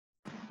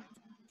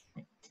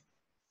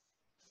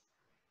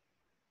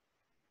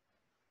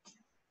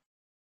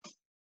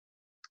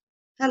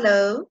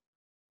Hello.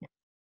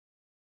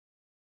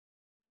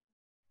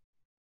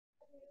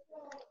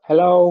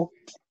 Hello.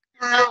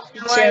 Hi,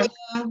 how are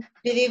you?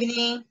 Good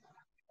evening.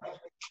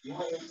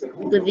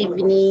 Good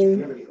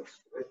evening.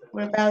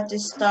 We're about to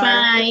start.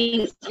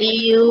 Fine,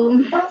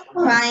 you?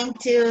 Fine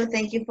too.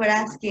 Thank you for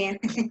asking.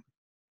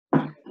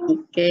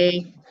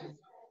 Okay.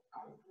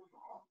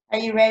 Are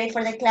you ready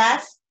for the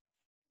class?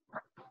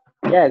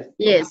 Yes.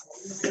 Yes.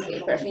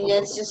 Okay, perfect.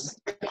 Let's just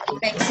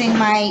fixing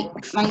my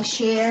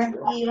share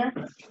here.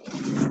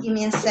 Give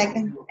me a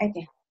second.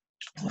 Okay.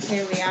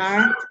 Here we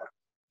are.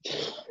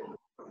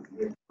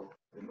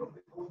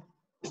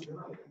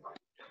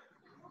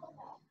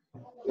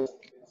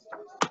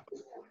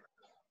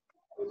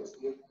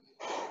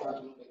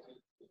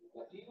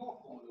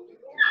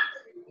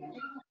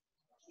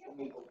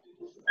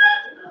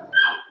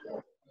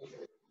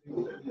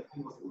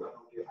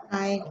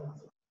 Hi.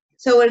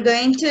 So we're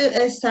going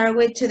to start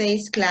with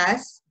today's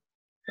class,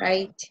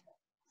 right?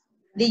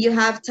 Did you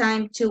have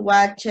time to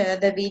watch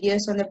the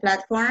videos on the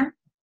platform?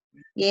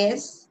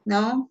 Yes?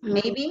 No?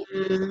 Maybe?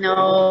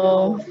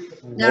 No.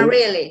 Not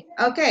really.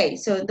 Okay,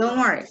 so don't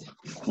worry.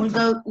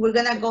 We're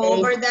gonna go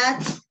over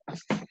that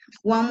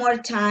one more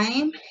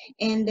time,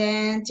 and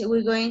then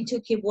we're going to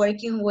keep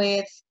working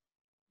with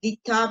the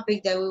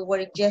topic that we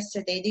worked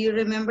yesterday. Do you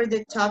remember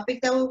the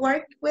topic that we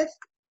worked with?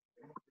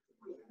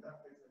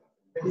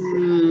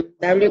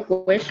 W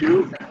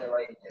question?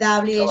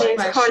 WH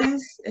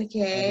questions.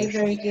 Okay,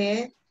 very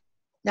good.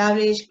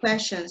 WH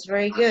questions,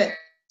 very good.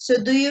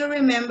 So do you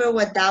remember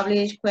what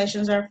WH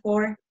questions are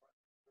for?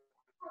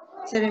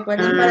 ¿Se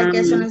recuerdan para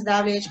qué son las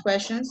WH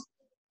questions?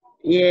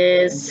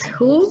 Yes.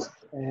 Who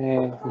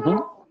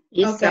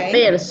is Okay. a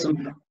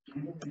person?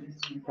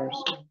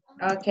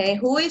 Okay,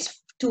 who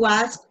is to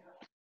ask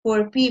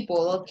for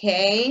people?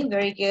 Okay,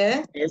 very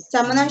good. Yes. So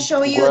I'm gonna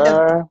show you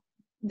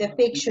the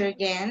picture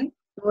again.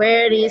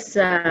 Where is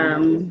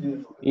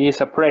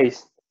Is a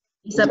place.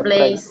 is a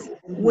place?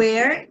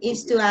 Where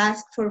is to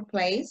ask for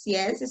place?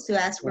 Yes, is to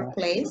ask for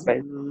place.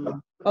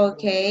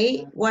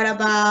 Okay, what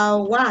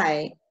about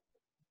why?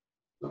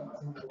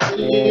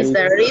 Is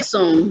the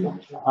reason?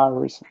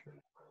 Reason.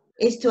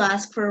 Is to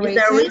ask for Is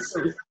the reasons.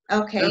 reason?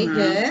 Okay,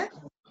 good.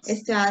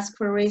 Is to ask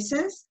for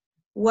reasons.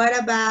 What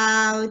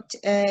about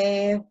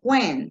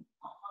when?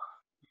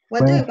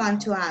 What do I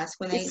want to ask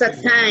when It's I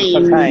a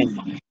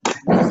time.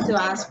 is to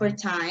ask for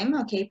time?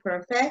 Okay,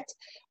 perfect.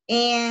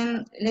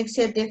 And let's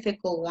say a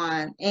difficult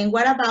one. And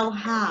what about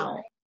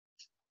how?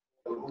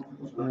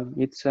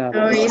 It's a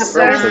It's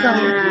person.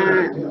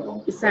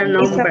 It's a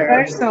number. It's a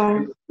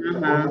person.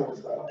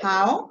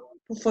 How?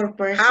 For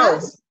persons? How?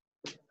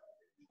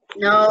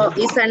 No,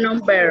 it's a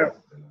number.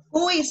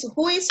 Who is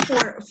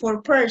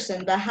for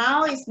person, but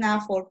how is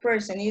not for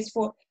person. It's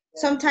for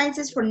sometimes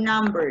it's for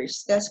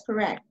numbers. That's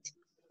correct.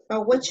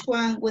 But which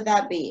one would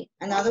that be?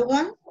 Another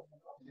one?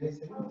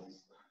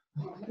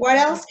 What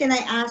else can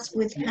I ask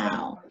with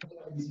how?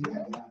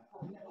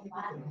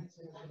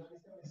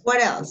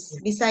 What else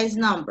besides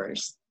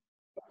numbers?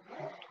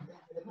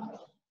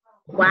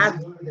 What?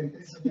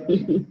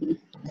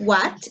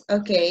 What?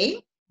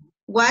 Okay.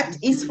 What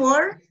is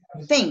for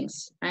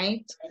things,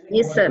 right?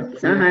 Is it?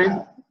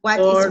 What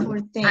is for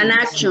things? An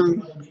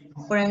action.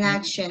 For an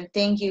action.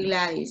 Thank you,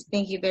 Gladys.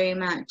 Thank you very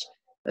much.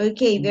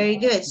 Okay, very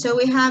good. So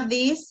we have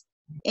this,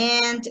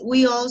 and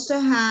we also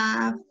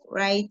have,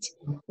 right,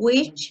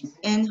 which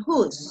and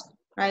whose,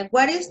 right?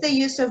 What is the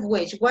use of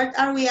which? What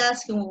are we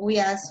asking when we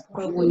ask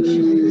for which?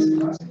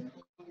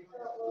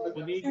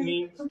 Good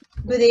evening.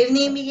 Good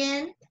evening,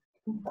 Miguel.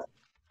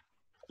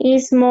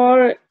 Is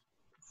more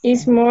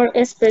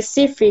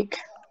specific.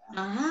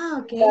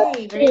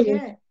 Okay, very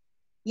good.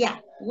 Yeah,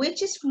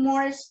 which is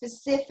more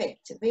specific.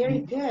 Very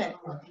good,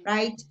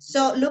 right?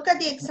 So look at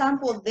the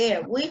example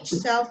there. Which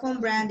cell phone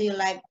brand do you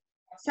like?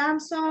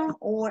 Samsung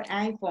or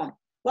iPhone?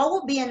 What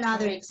would be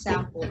another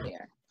example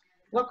there?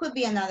 What could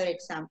be another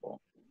example?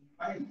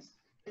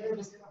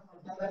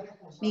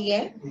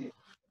 Miguel?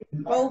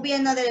 What would be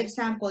another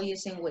example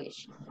using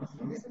which?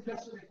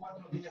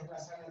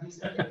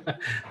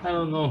 I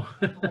don't know.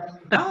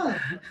 Oh.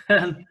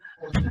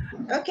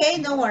 Okay,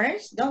 no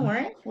worries. Don't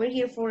worry. We're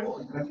here for,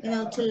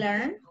 to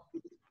learn.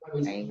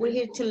 Right? We're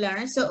here to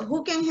learn. So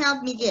who can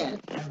help Miguel?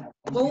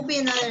 What would be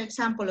another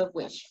example of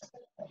which?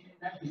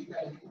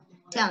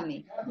 Tell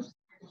me.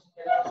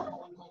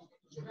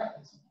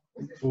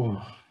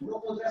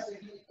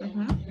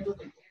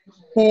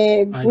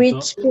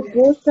 Which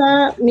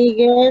pupusa,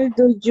 Miguel,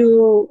 do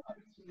you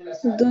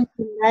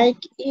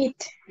like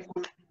it?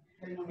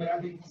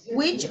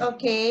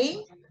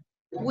 Okay.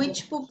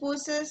 Which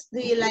pupusas do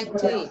you like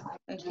to eat?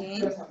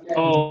 Okay.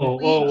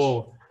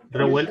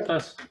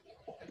 Revueltas.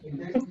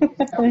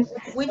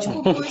 Which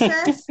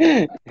pupusas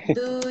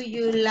do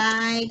you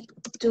like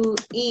to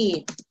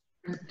eat?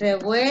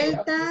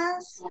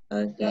 Revueltas,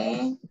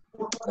 okay.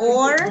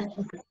 Or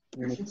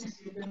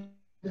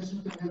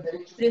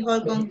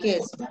frijol con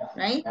queso,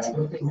 right?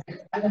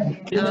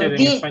 Teacher,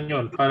 en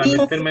español, para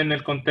meterme en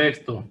el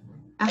contexto.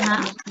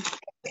 Ajá.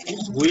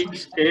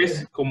 Which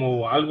es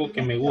como algo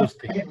que me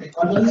guste.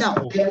 No.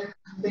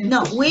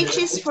 No, which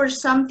is for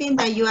something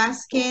that you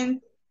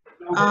asking,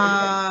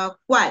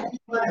 ¿cuál?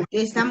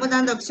 Estamos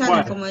dando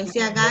opciones, ¿Cuál? como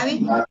decía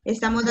Gaby,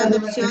 estamos dando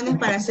opciones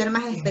para ser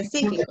más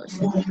específicos.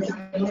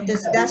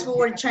 Entonces, that's what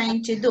we're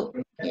trying to do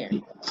here,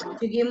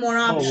 to give more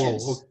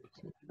options.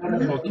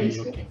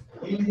 Okay.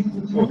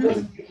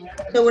 Okay.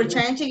 So we're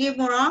trying to give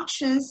more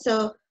options.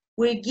 So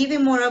we're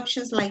giving more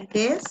options like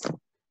this.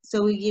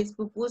 So we give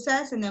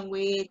pupusas, and then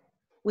we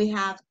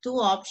have two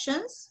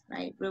options,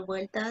 right?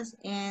 Revueltas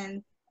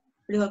and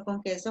frijol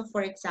con queso,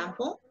 for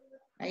example,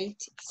 right?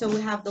 So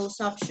we have those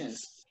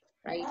options,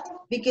 right?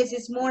 Because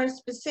it's more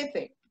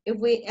specific. If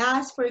we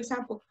ask, for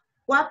example,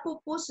 what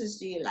pupusas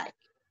do you like?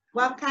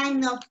 What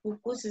kind of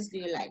pupusas do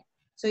you like?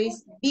 So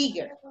it's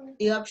bigger.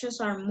 The options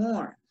are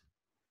more,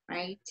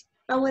 right?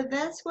 But with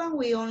this one,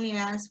 we only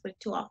ask for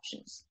two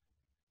options.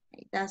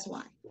 Right? That's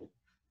why.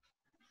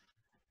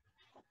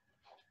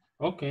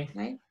 Okay.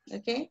 Right?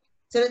 Okay.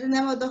 Solo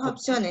tenemos dos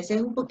opciones.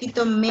 Es un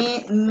poquito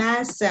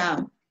más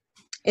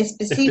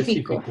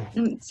específico.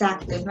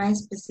 Exacto, es más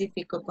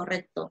específico,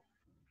 correcto.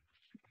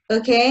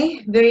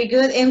 Okay, very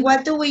good. And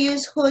what do we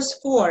use whose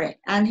for,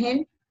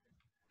 Ángel?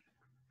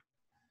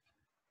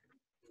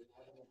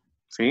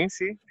 Sí,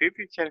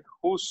 teacher.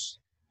 Whose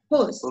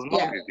Whose,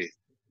 yeah. notices.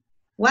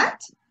 What?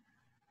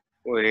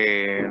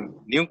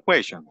 New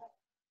question.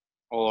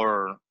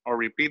 Or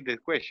repeat the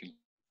question.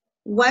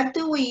 What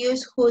do we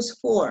use whose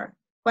for?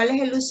 ¿Cuál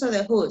es el uso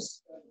de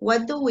whose?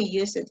 What do we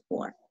use it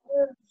for?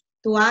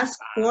 To ask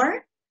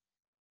for?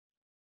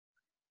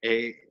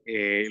 En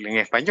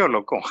español,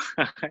 ¿o cómo?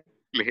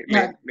 le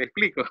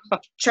explico.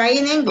 Try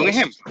in English. Un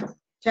ejemplo.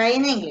 Try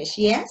in English,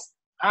 yes?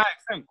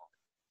 Ejemplo.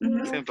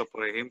 Ejemplo,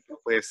 por ejemplo,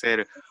 puede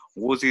ser,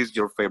 what is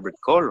your favorite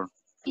color?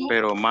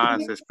 Pero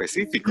más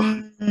específico.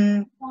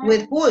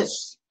 With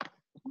whose.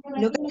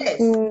 Look at this.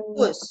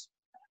 Whose.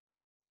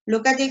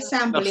 Look at the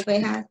example. If I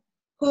have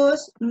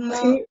whose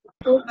mug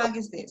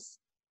is this?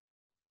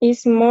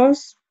 Is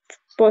most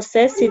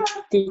possessive,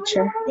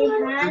 teacher.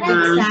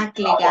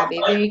 Exactly,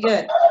 Gabby. Very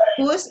good.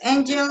 Whose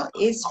angel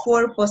is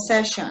for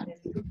possession.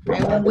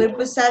 Right? When we're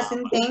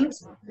possessing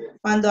things,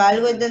 cuando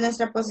algo es de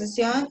nuestra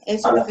posesión,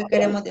 eso es lo que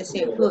queremos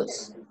decir.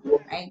 Whose.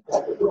 Right?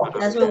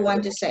 That's what we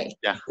want to say.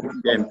 Ya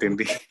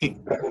entendí.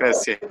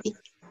 Gracias.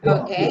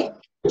 Okay.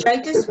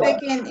 Try to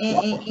speak in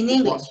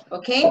English,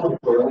 okay?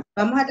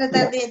 Vamos a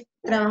tratar de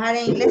trabajar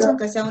en inglés,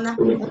 aunque sea unas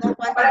cuantas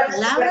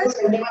palabras,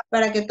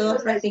 para que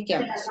todos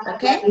practiquemos, ¿ok?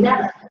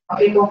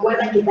 Que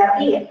concuerdan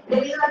quitar IVA.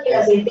 Debido a que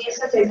la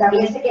sentencia se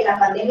establece que la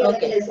pandemia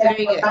debe ser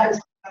aportada.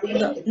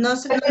 No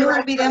nos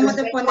olvidemos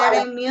de poner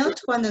en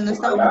mute cuando no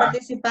estamos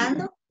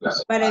participando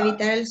para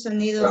evitar el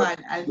sonido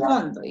al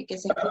fondo y que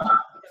se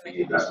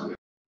escuche mejor.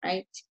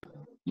 Right?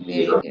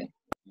 Very good.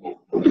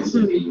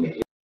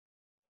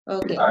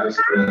 Okay.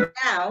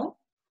 Now,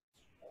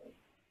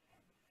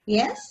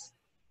 yes?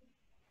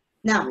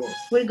 Now,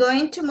 we're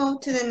going to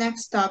move to the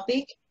next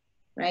topic,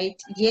 right?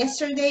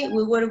 Yesterday,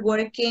 we were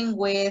working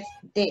with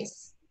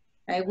this,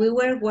 right? We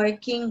were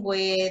working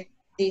with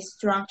the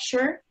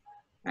structure,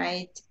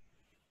 right,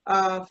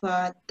 of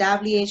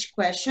WH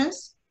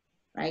questions,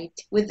 right?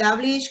 With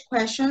WH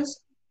questions,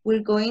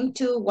 we're going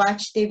to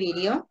watch the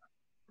video.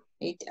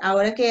 Right?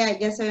 Ahora que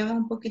ya sabemos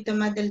un poquito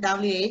más del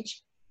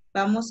WH,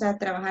 vamos a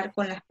trabajar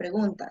con las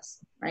preguntas,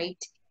 right?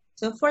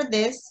 So for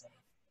this,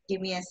 give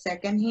me a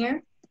second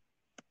here.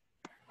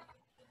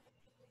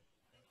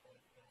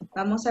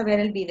 Vamos a ver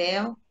el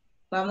video,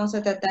 vamos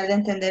a tratar de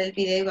entender el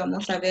video y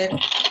vamos a ver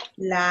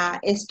la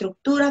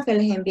estructura que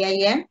les envié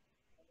ayer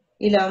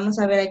y la vamos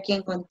a ver aquí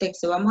en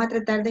contexto. Vamos a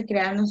tratar de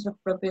crear nuestros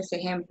propios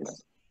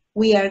ejemplos.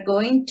 We are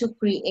going to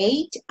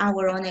create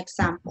our own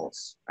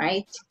examples,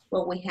 right?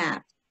 What we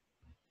have.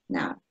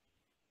 Now.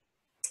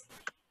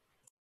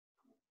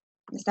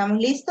 ¿Estamos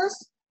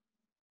listos?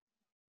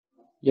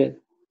 Yes.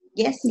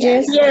 Yes.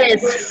 Yes.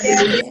 Yes.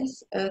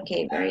 Yes.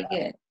 Okay, very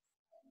good.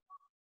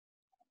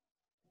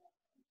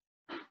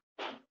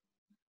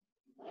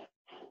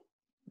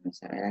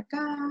 Vamos a ver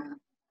acá.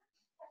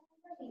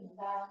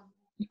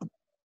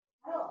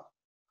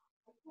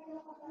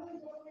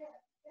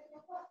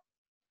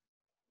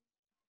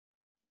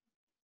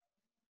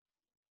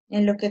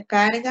 En lo que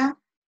carga,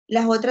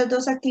 las otras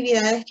dos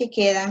actividades que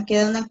queda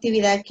una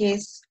actividad que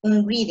es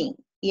un reading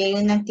y hay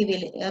una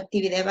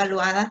actividad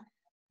evaluada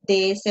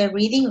de ese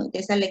reading, de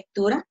esa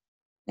lectura.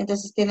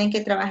 Entonces tienen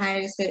que trabajar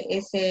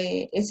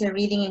ese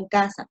reading en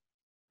casa.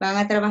 Van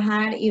a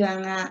trabajar y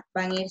van a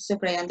ir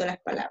subrayando las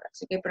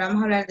palabras. Okay, pero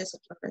vamos a hablar de eso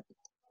otro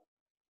ratito.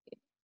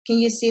 Can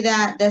you see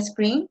the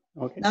screen?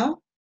 Okay.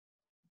 ¿No?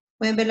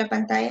 ¿Pueden ver la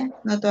pantalla?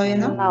 ¿No, todavía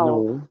no?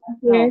 No.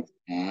 Yes.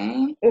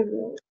 Okay.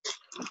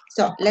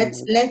 So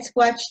let's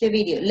watch the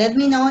video. Let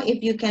me know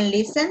if you can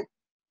listen,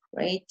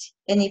 right?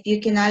 And if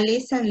you cannot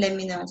listen, let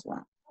me know as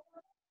well.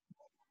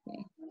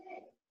 Okay.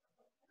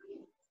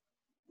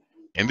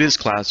 In this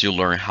class, you'll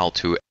learn how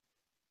to...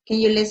 Can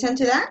you listen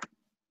to that?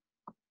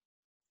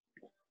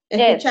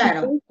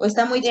 ¿Escucharon? ¿O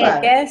está muy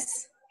suave?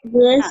 Yes.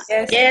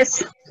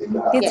 Yes.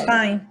 It's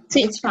fine.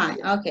 It's fine.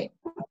 Okay.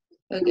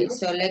 Okay,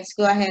 so let's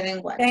go ahead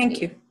and watch.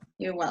 Thank you.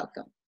 You're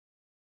welcome.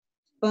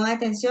 Pongan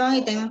atención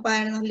y tengan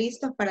cuadernos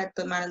listos para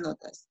tomar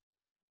notas.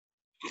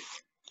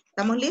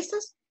 ¿Estamos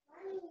listos?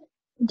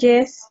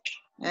 Yes.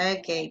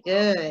 Okay,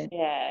 good.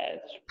 Yes.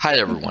 Hi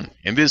everyone.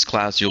 In this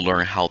class, you'll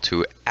learn how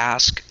to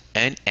ask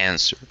and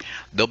answer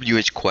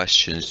WH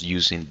questions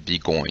using be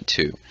going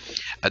to.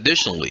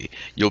 Additionally,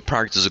 you'll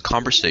practice a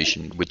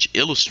conversation which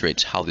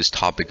illustrates how this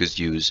topic is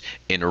used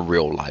in a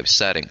real life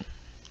setting.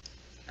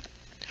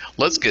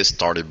 Let's get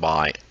started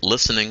by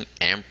listening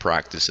and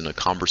practicing a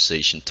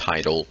conversation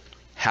titled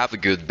Have a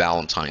Good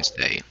Valentine's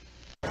Day.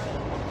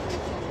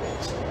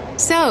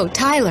 So,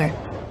 Tyler,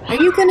 are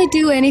you going to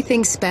do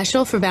anything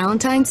special for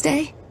Valentine's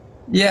Day?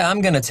 Yeah,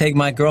 I'm gonna take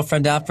my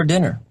girlfriend out for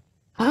dinner.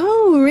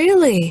 Oh,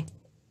 really?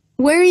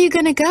 Where are you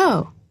going to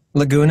go?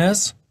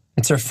 Laguna's?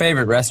 It's her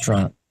favorite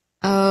restaurant.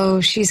 Oh,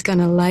 she's going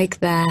to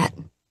like that.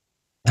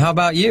 How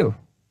about you?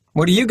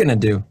 What are you gonna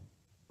do?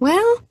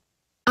 Well,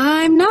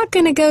 I'm not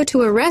going to go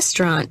to a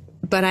restaurant,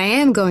 but I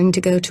am going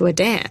to go to a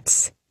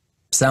dance.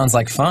 Sounds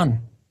like fun.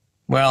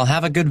 Well,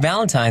 have a good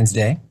Valentine's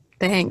Day.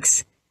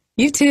 Thanks.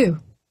 You too.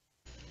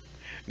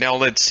 Now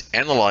let's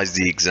analyze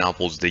the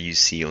examples that you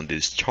see on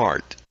this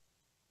chart.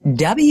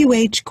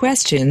 WH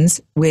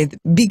questions with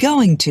be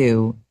going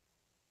to.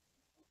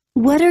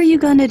 What are you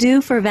going to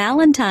do for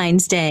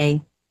Valentine's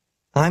Day?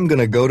 I'm going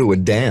to go to a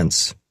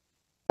dance.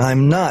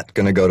 I'm not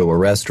going to go to a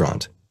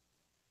restaurant.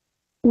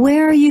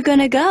 Where are you going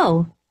to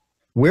go?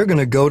 We're going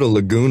to go to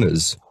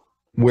Laguna's.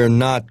 We're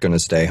not going to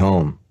stay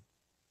home.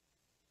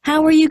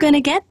 How are you going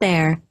to get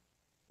there?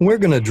 We're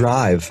going to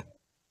drive.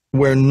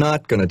 We're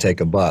not going to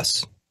take a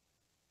bus.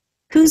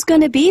 Who's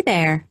going to be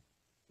there?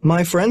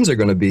 My friends are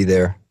going to be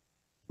there.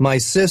 My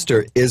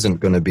sister isn't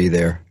going to be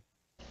there.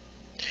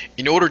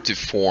 In order to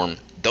form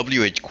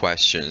WH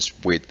questions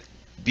with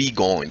be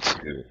going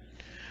to,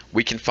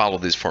 we can follow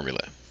this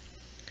formula.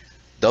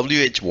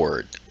 WH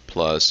word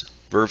plus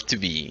verb to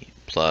be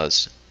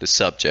plus the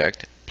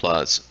subject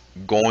plus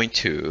going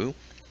to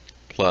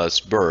plus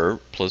verb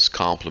plus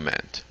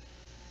complement.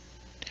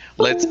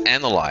 Let's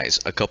analyze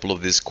a couple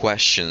of these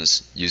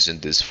questions using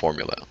this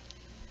formula.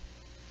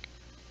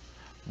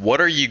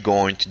 What are you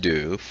going to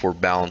do for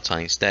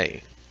Valentine's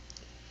Day?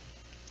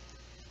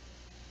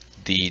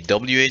 The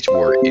WH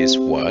word is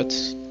what.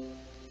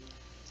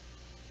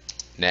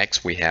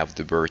 Next we have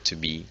the verb to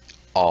be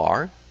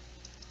are.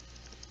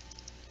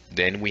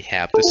 Then we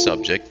have the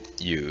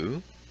subject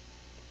you.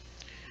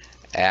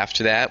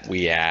 After that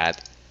we add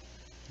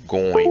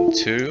going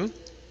to.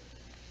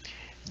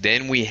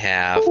 Then we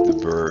have the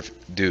verb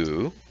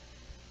do.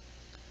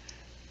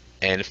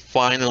 And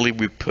finally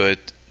we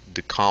put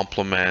the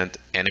complement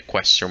and a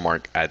question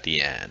mark at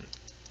the end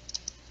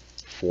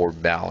for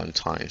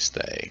Valentine's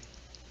Day.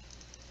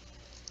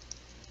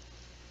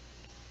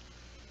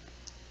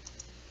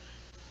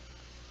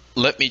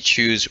 Let me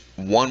choose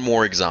one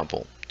more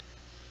example.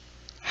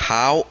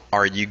 How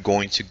are you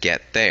going to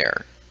get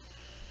there?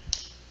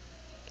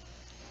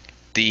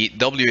 The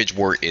WH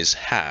word is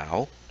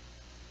how.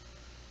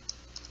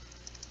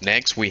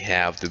 Next we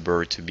have the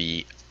verb to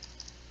be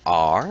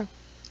are.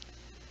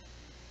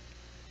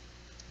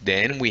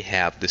 Then we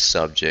have the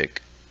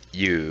subject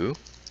you.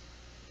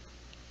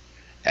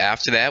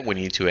 After that we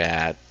need to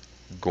add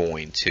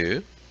going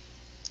to.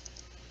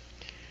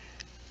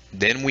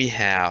 Then we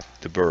have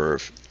the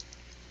verb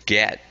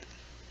get.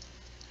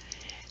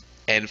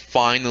 And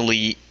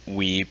finally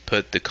we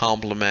put the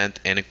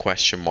complement and a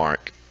question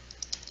mark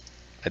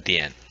at the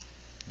end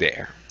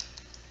there.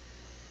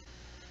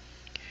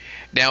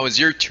 Now it's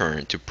your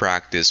turn to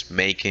practice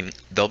making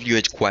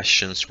WH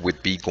questions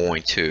with be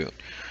going to.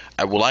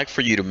 I would like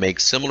for you to make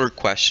similar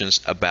questions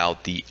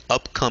about the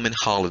upcoming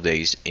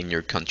holidays in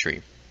your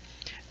country.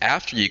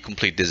 After you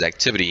complete this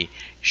activity,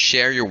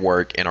 share your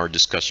work in our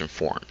discussion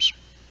forums.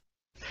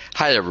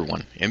 Hi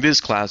everyone. In this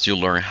class,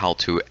 you'll learn how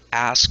to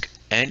ask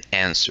and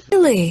answer.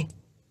 Really?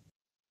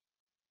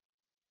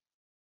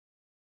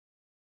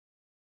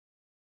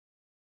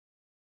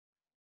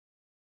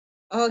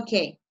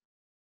 Okay.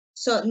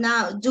 So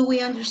now, do we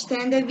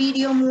understand the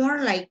video more,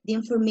 like the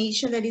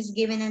information that is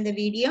given in the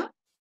video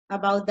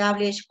about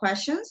WH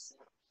questions?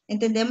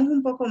 ¿Entendemos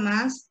un poco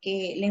más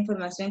que la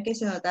información que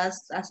se nos da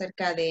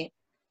acerca de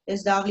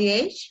los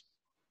WH?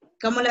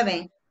 ¿Cómo la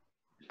ven?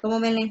 ¿Cómo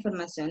ven la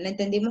información? ¿La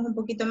entendimos un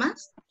poquito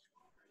más?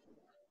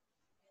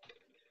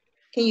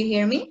 Can you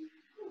hear me?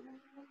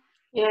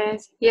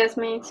 Yes, yes,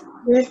 miss.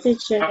 Yes,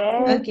 teacher.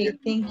 Okay,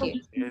 thank you.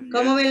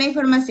 ¿Cómo ven la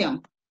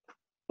información?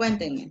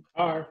 Cuéntenme.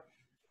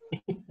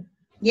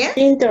 Yes?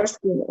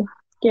 Interesting.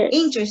 Yes.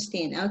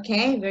 Interesting.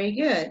 Okay, very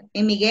good.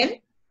 And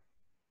Miguel?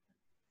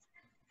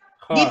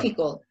 Hard.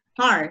 Difficult.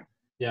 Hard.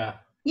 Yeah.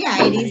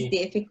 Yeah, it is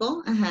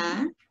difficult.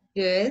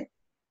 Good.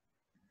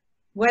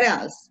 What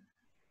else?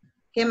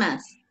 ¿Qué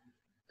más?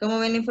 ¿Cómo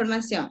ven la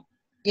información?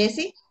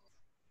 Jessie?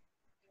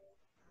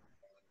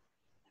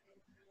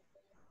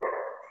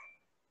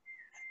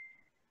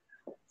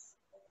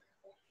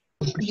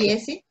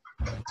 Jessie?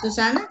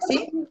 Susana?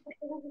 ¿Sí?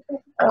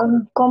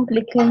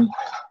 Complicated.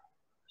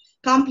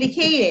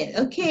 Complicated.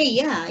 Okay,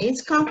 yeah,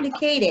 it's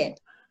complicated.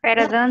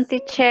 Perdón,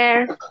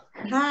 teacher.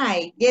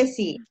 Hi,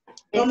 Jessie.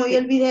 ¿Cómo vio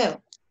el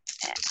video?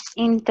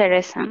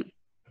 Interesting.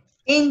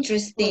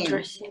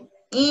 Interesting.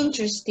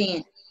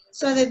 Interesting.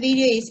 So the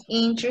video is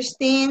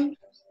interesting,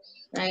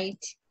 right?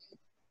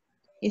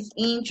 It's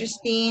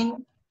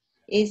interesting.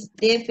 It's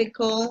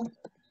difficult,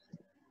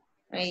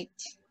 right?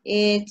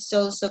 It's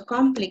also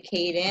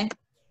complicated,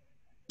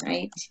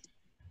 right?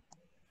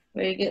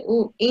 Very good.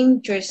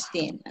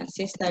 Interesting.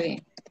 Así está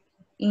bien.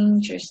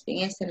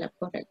 Interesting. Esa es la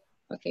correcta.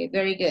 Okay,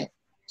 very good.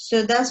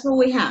 So that's what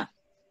we have.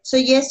 So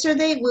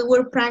yesterday we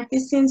were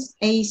practicing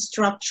a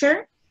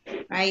structure,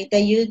 right,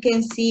 that you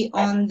can see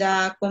on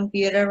the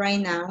computer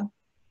right now.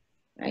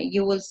 Right?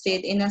 You will see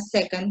it in a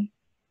second.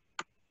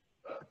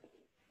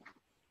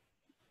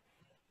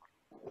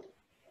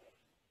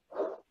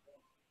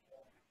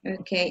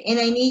 Okay, and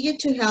I need you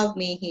to help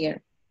me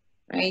here,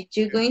 right?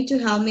 You're going to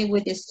help me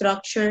with the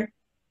structure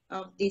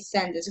of this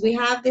sentence. We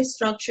have the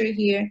structure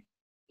here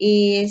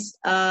is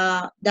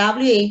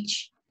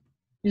WH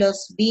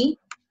plus be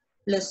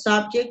plus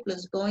subject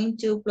plus going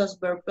to plus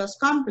verb plus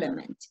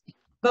complement.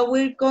 But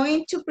we're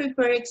going to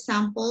prepare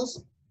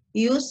examples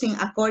using,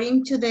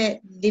 according to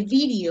the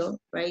video,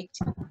 right?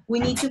 We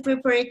need to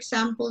prepare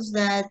examples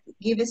that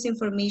give us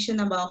information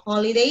about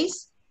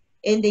holidays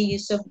and the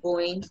use of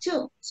going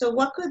to. So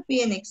what could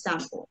be an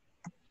example?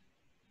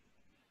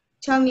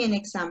 Tell me an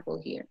example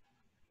here.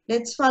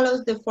 Let's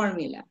follow the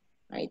formula,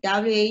 right?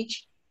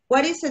 WH,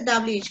 what is a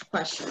WH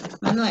question?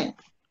 Manuel,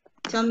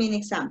 tell me an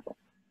example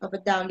of a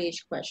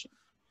WH question.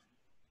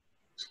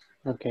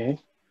 Okay.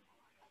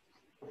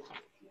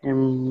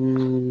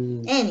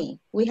 Any.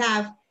 We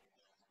have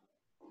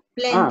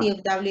plenty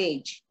of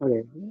WH.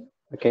 Okay.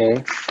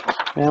 Okay.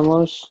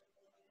 Veamos.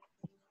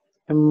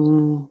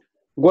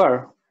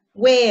 Where?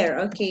 Where.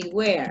 Okay,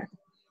 where.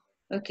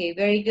 Okay,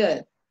 very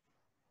good.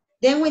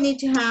 Then we need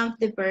to have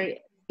the verb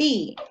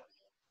be.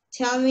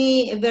 Tell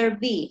me verb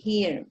be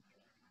here.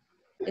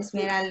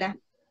 Esmeralda.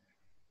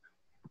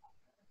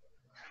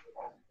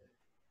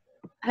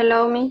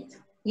 Hello, me.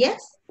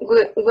 Yes?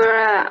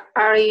 Where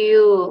are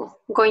you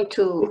going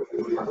to?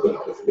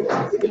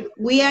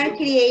 We are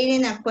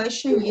creating a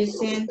question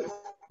using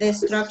the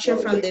structure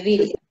from the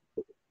video.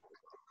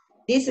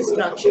 This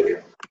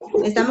structure.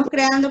 Estamos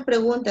creando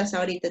preguntas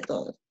ahorita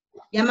todos.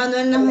 Ya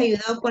Manuel nos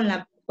ayudó con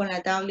la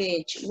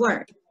WH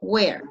word.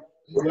 Where.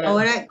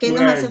 Ahora, ¿qué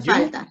nos hace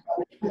falta?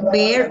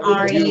 Where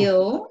are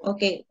you?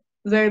 Okay.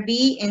 Verb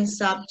be and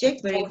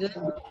subject. Very good.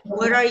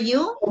 Where are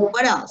you?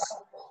 What else?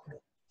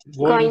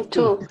 Going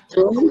to.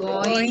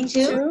 Going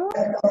to.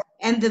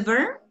 And the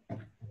verb?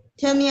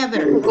 Tell me a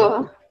verb.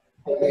 Go.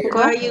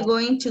 Where are you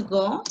going to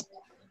go?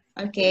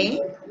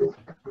 Okay.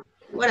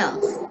 What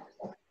else?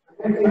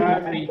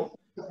 Party.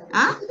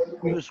 Huh?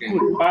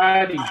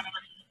 Party.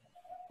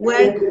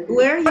 Where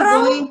are you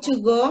going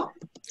to go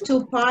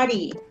to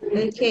party?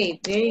 Okay,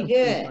 very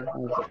good.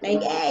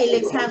 Like, hey,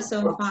 let's have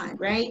some fun,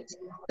 right?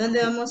 ¿Dónde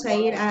vamos a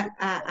ir a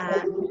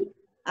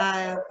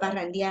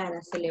parrandear,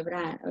 a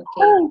celebrar?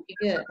 Okay, very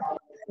good.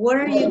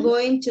 Where are you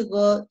going to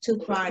go to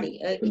party?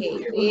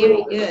 Okay,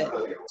 very good.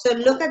 So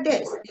look at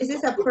this. This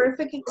is a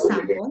perfect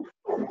example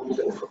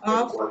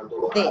of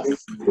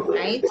this,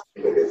 right?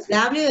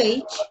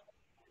 WH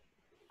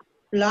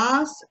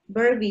plus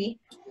verb be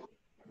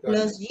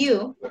plus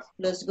you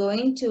plus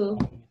going to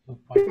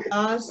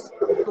plus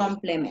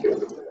complement,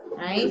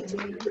 right?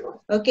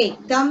 Okay,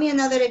 tell me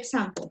another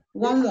example.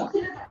 One more.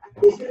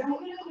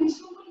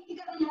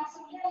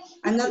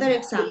 Another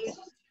example.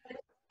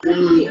 How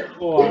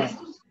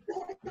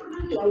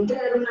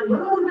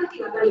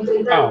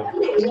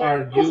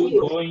are you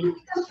going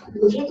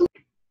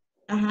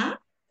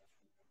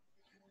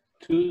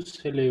to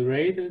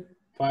celebrate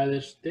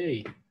Father's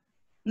Day?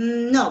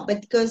 No,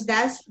 but because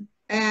that's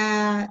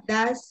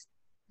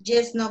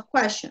just no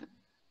question.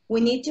 We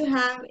need to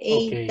have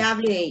a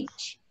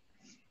WH.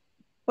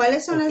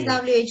 ¿Cuáles son las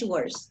WH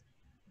words?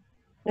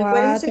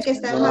 Recuérdense que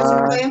estamos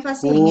haciendo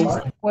énfasis en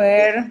eso.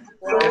 Where,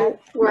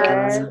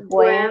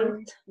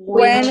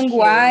 when,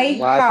 why,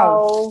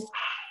 how.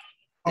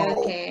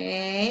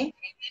 Okay.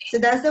 So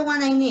that's the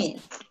one I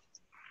need.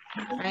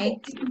 Right?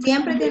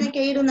 Siempre tiene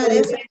que ir una de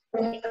esas.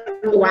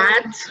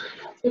 What?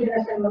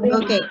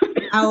 Okay.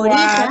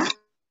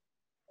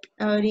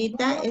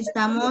 Ahorita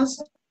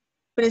estamos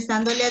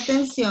prestándole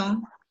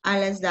atención a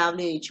las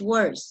WH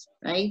words,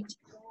 right?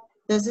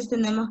 Entonces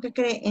tenemos que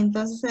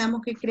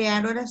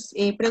crear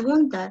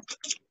preguntas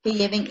que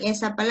lleven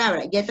esa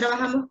palabra. Ya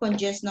trabajamos con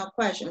just no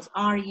questions.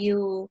 Are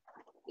you,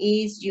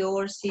 is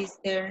your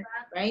sister,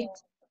 right?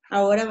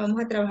 Ahora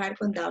vamos a trabajar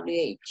con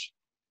WH.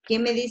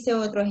 ¿Quién me dice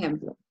otro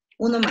ejemplo?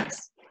 Uno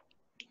más.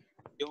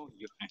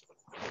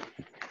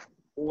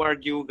 Who are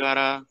you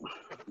gonna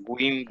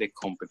win the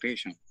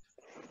competition?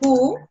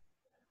 Who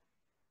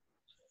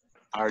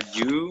are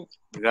you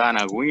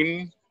gonna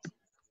win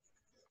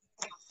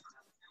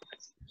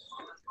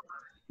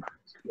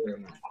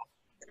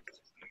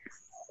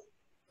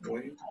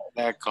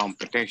the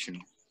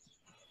competition?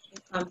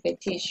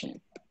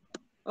 Competition.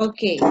 Ok.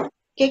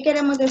 ¿Qué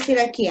queremos decir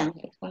aquí,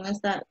 Ángel, con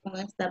esta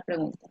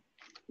pregunta?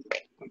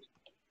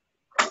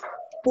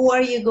 Who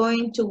are you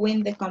going to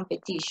win the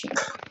competition?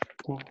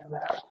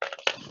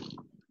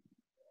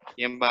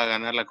 ¿Quién va a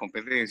ganar la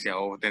competencia?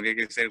 O tendría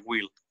que ser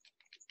Will.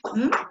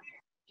 ¿Mm?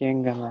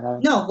 ¿Quién ganará?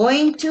 No,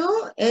 going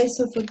to es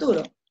su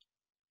futuro.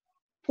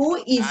 Who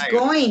is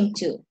going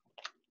to?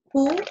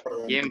 Who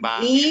 ¿Quién va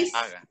is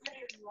a ganar?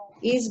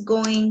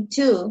 going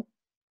to?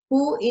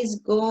 Who is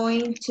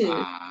going to?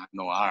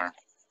 No are.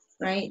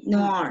 Right?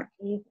 No are.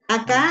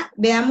 Acá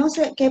veamos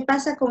qué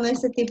pasa con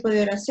este tipo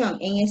de oración.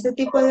 En este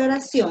tipo de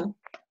oración.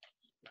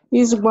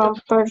 Is one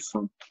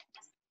person.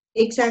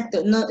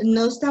 Exacto.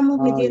 No estamos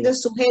metiendo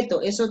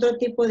sujeto. Es otro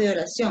tipo de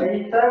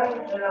oración.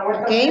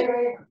 ¿Ok?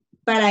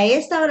 Para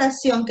esta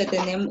oración que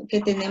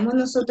tenemos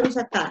nosotros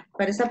acá,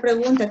 para esa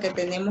pregunta que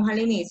tenemos al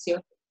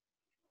inicio,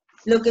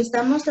 lo que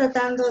estamos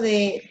tratando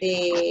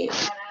de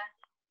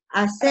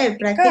hacer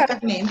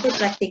prácticamente,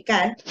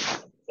 practicar,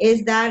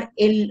 es dar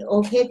el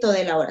objeto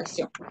de la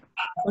oración.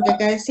 Porque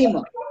acá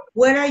decimos,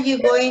 where are you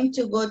going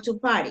to go to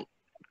party?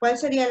 ¿Cuál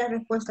sería la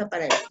respuesta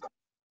para esto?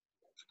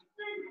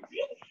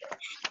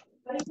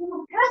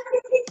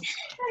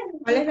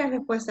 ¿Cuál es la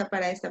respuesta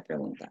para esta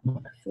pregunta?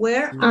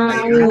 Where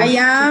are you going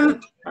to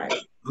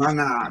party?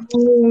 Gonna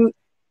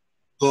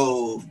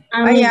go.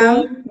 I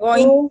am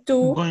going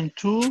to. Going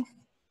to.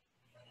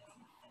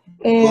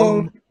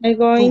 I'm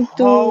going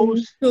to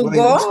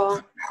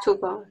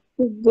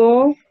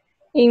go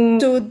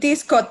to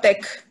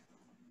discotheque.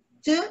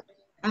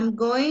 I'm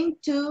going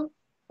to,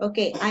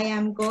 okay, I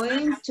am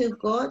going to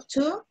go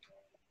to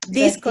discotheque. The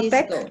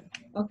disco,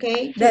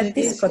 okay, the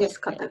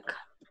discotheque.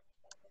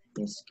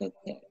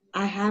 Discotheque.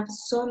 I have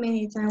so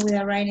many times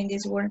without writing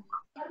this word.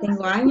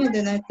 Tengo años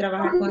de no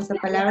trabajar con esa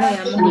palabra.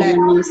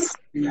 Veamos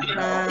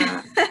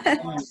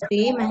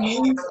sí,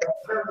 imagínense.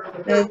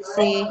 Let's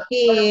see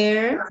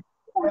here.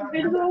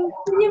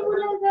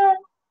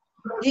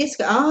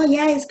 Disco. Oh,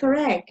 yeah, it's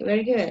correct.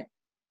 Very good.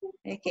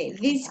 Okay,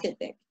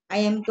 discotheque. I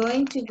am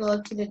going to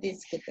go to the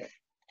discotheque,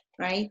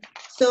 right?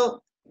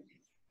 So,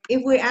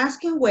 if we're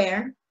asking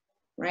where,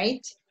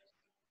 right?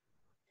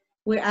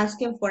 We're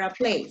asking for a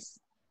place,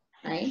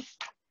 right?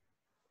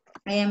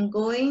 I am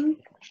going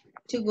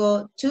to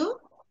go to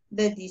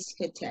the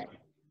discotheque.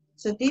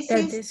 So this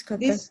is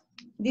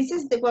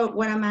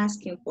what I'm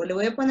asking for. Le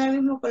voy a poner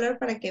el mismo color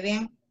para que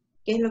vean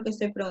qué es lo que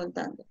estoy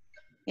preguntando.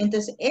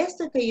 Entonces,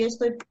 esto que yo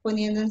estoy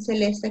poniendo en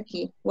celeste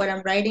aquí, what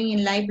I'm writing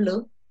in light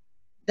blue,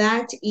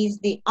 that is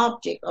the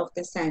object of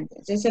the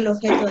sentence. Es el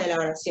objeto de la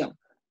oración.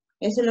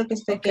 Eso es lo que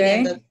estoy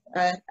queriendo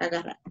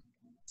agarrar.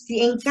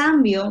 Si en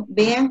cambio,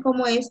 vean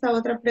cómo esta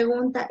otra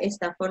pregunta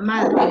está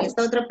formada. En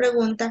esta otra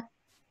pregunta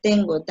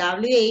tengo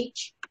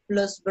WH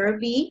plus verb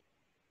be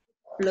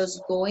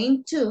plus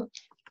going to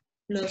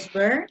plus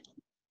verb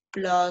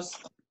plus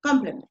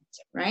complement,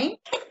 right?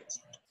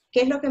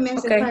 ¿Qué es lo que me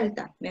hace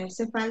falta? Me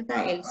hace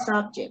falta el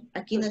subject.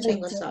 Aquí no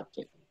tengo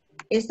subject.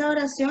 Esta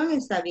oración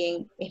está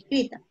bien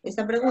escrita.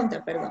 Esta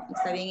pregunta, perdón,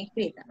 está bien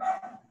escrita.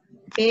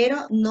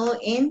 Pero no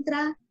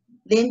entra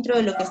dentro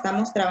de lo que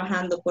estamos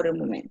trabajando por el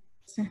momento.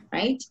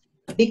 Right?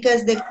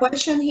 Because the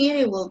question here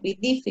it will be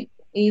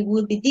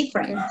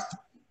different.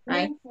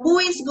 Right? Who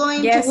is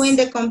going to win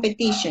the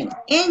competition?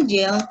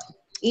 Angel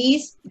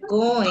is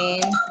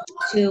going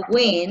to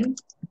win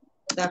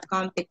the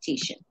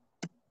competition.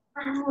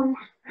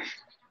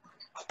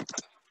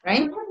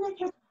 Right?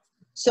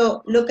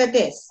 So, look at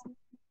this.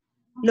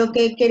 Lo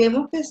que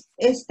queremos que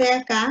esté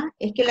acá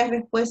es que la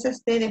respuesta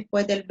esté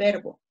después del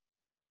verbo.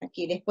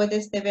 Aquí, después de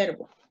este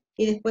verbo.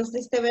 Y después de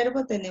este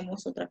verbo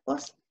tenemos otra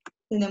cosa.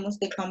 Tenemos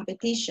the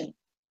competition.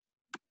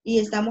 Y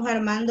estamos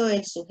armando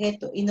el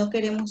sujeto. Y no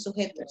queremos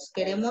sujetos.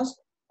 Queremos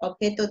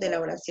objetos de la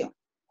oración.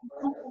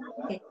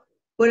 Okay.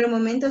 Por el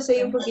momento se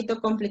oye un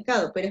poquito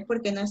complicado, pero es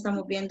porque no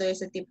estamos viendo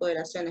ese tipo de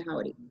oraciones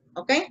ahorita.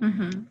 ¿Ok?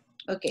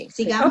 Ok,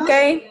 sigamos.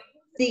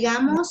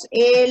 Sigamos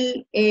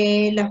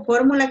la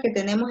fórmula que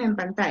tenemos en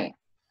pantalla.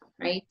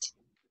 Right?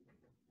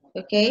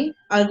 Ok.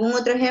 ¿Algún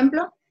otro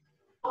ejemplo?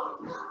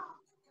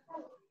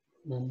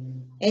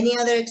 Any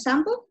other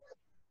example?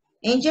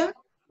 Angel,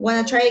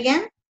 wanna try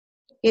again?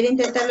 ¿Quiere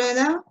intentarlo de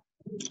nuevo?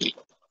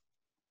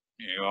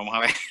 Vamos a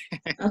ver.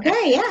 Ok,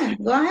 yeah,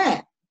 go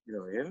ahead.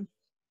 Quiero ver.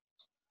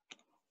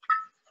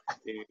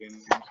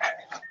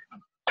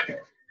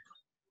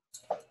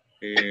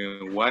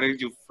 What is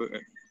your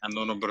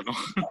no, perdón.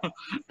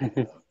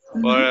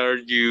 What are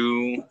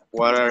you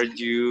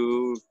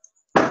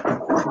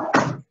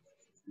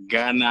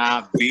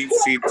gonna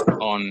visit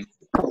on?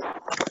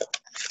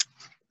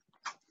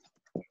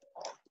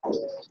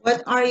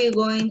 What are you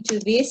going to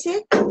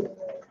visit?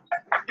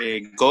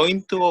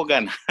 Going to or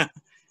gonna?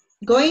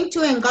 Going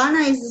to and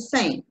gonna is the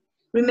same.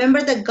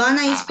 Remember that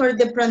gonna is for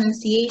the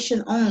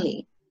pronunciation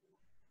only.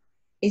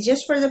 It's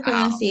just for the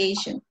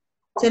pronunciation.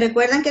 ¿Se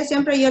recuerdan que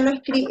siempre yo lo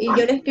he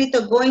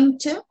escrito going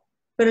to,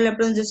 pero la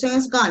pronunciación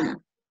es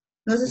gonna?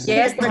 No sé si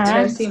se recuerdan,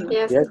 lo decimos.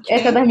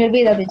 Eso no me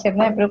olvida, teacher,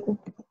 no me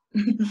preocupe.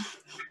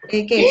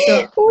 Okay,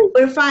 so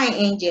we're fine,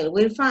 Angel.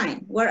 We're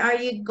fine. Where are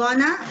you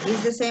gonna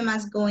is the same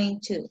as going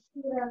to.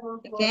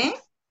 Okay?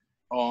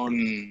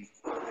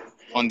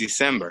 On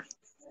December.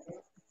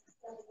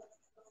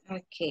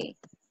 Okay.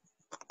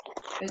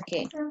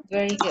 Okay,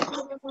 very good.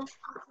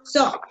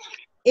 So,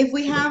 if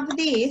we have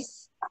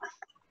this,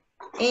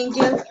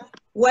 Angel,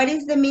 what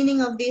is the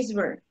meaning of this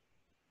verb?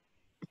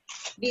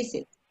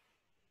 Visit.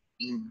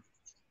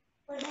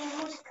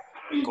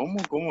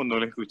 ¿Cómo? No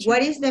lo escuché.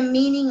 What is the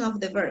meaning of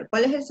the verb?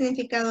 ¿Cuál es el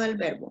significado del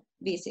verbo?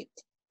 Visit.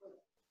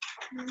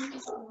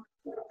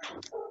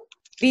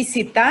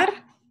 Visitar.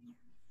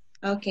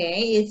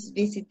 Okay, it's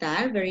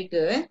visitar. Very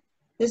good.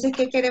 Entonces,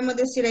 ¿qué queremos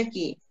decir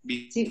aquí?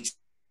 Sí.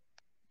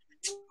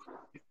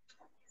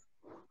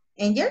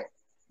 Angel?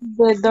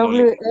 The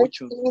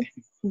WH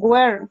is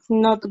where,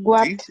 not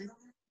what.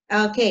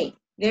 Okay,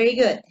 very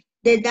good.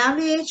 The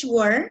WH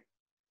word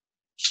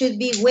should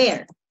be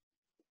where.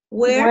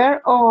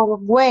 Where or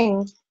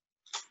when.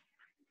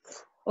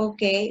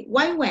 Okay,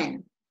 why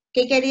when?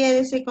 ¿Qué quería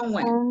decir con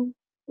when?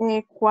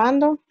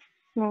 ¿Cuándo?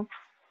 No.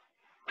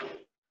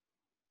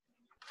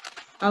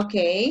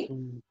 Okay.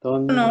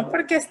 No,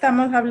 porque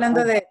estamos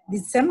hablando de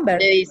December.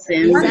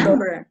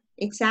 December,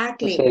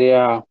 exactly.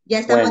 Sería ya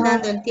estamos when.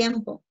 dando el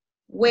tiempo.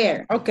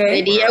 Where? Okay.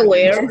 Sería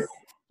where.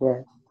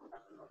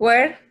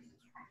 Where?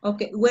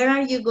 Okay, where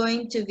are you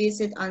going to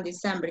visit on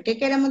December? ¿Qué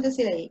queremos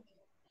decir ahí?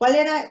 ¿Cuál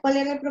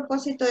era el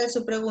propósito de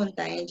su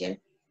pregunta,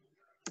 Angel?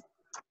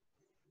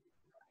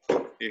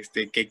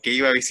 ¿Qué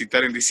iba a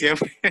visitar en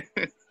diciembre?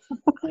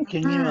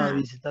 ¿Quién iba a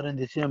visitar en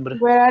diciembre?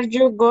 Where are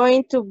you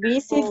going to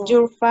visit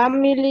your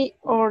family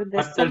or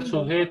the Falta el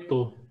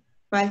sujeto.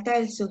 Falta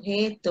el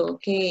sujeto,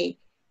 okay.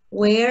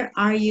 Where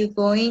are you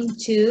going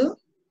to,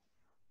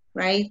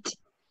 right?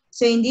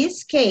 So in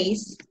this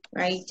case,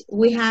 right,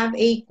 we have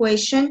a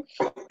question.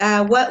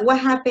 What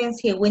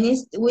happens here? We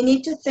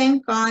need to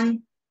think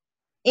on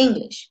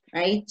English,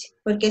 right?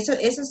 Porque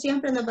eso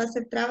siempre nos va a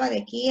hacer traba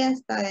de aquí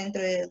hasta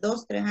dentro de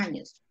 2, 3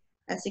 años.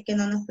 Así que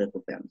no nos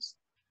preocupemos.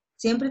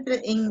 Siempre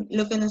en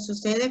lo que nos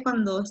sucede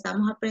cuando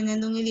estamos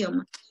aprendiendo un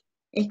idioma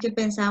es que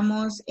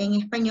pensamos en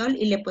español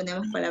y le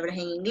ponemos palabras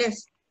en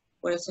inglés.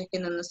 Por eso es que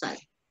no nos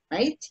sale,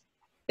 right?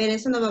 Pero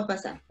eso no va a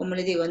pasar. Como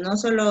les digo, no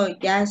solo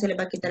ya se les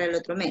va a quitar el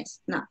otro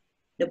mes. No,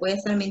 les voy a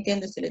estar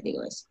mintiendo si les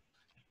digo eso,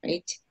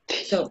 right?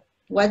 So,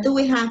 what do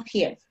we have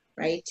here,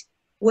 right?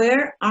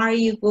 Where are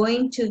you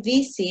going to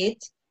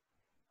visit,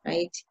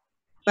 right?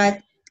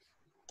 But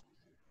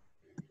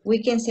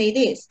we can say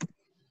this,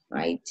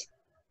 right?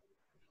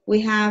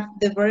 We have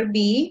the verb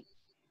be.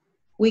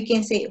 We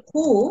can say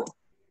who,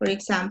 for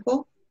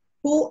example.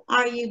 Who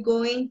are you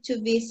going to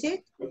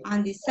visit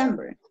on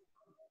December?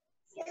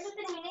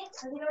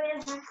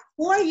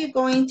 Who are you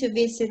going to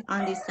visit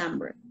on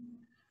December?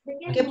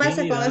 ¿Qué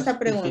pasa con esa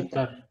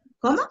pregunta?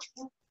 ¿Cómo?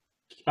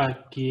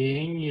 ¿A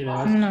quién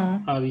irás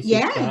a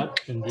visitar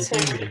en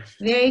diciembre?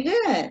 Very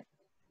good.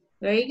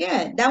 Very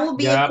good. That would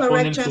be Ya a correct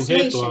pone el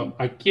translation. sujeto.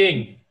 ¿A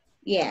quién?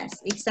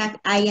 Yes, exactly.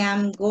 I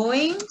am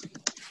going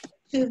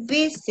to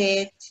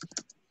visit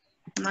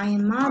my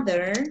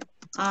mother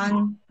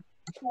on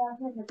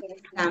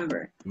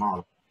December.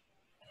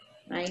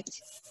 Right?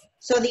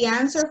 So the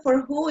answer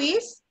for who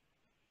is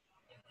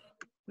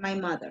my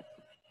mother.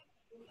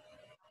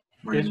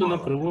 Es una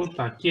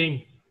pregunta. ¿A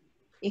quién?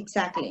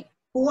 Exactly.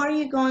 Who are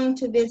you going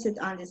to visit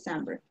on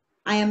December?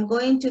 I am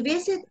going to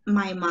visit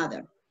my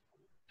mother.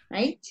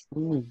 Right?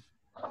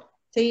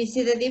 So you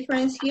see the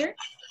difference here?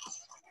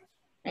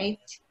 Right?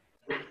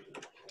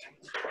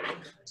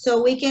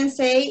 So we can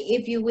say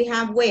if we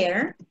have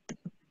where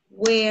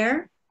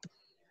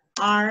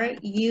are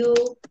you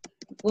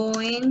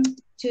going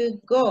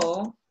to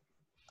go,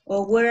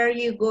 or where are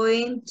you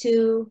going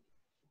to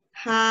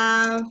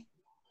have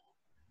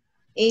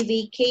a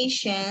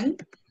vacation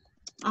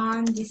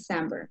on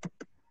December,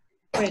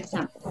 for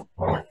example.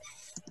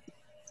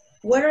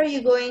 Where are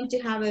you going to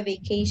have a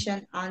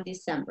vacation on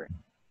December?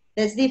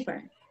 That's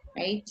different,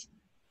 right?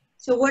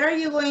 So where are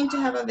you going to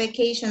have a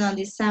vacation on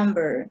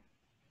December,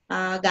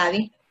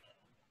 Gaby?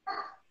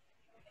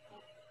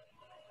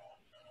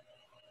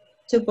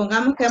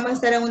 Supongamos que vamos a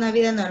estar en una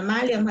vida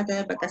normal y vamos a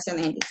tener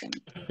vacaciones en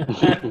diciembre.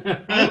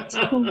 Right?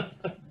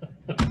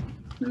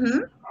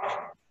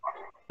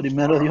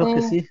 Primero Dios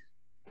que sí.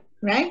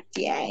 Right?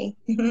 Yay.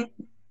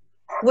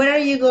 Where are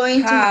you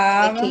going to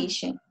have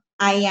vacation?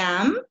 I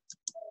am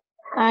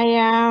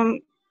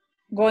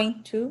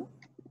going to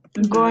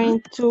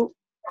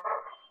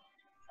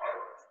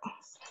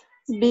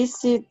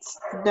visit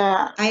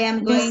the. I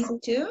am going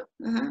to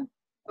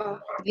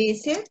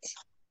visit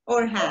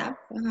or have.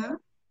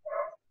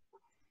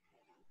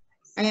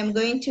 I am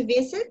going to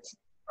visit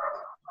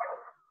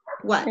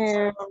what?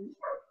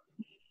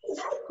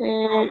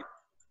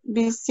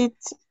 Visit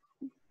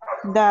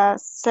the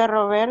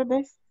Cerro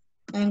Verde.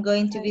 I'm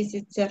going to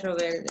visit Cerro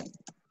Verde.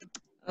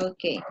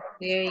 Okay,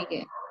 very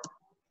good.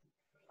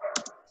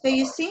 So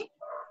you see,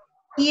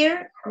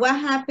 here, what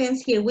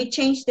happens here? We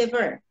change the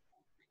verb,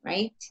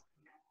 right?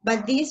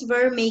 But this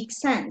verb makes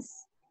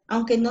sense.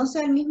 Aunque no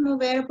sea el mismo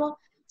verbo,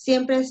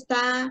 siempre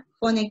está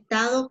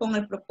conectado con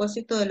el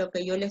propósito de lo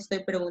que yo le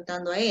estoy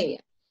preguntando a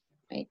ella.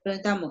 Right?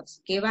 Preguntamos,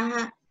 ¿qué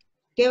vas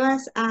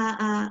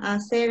a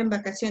hacer en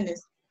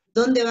vacaciones?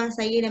 ¿Dónde vas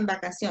a ir en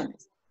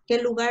vacaciones?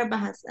 ¿Qué lugar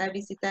vas a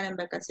visitar en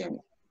vacaciones?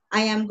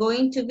 I am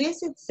going to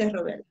visit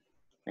Cerro Verde.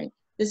 Right?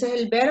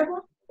 Entonces el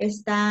verbo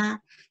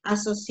está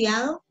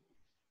asociado,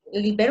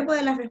 el verbo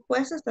de la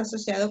respuesta está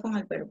asociado con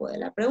el verbo de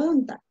la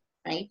pregunta,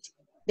 right?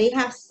 They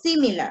have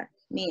similar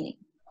meaning.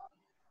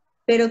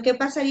 Pero ¿qué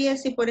pasaría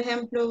si, por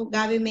ejemplo,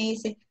 Gaby me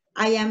dice,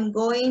 I am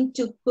going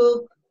to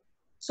cook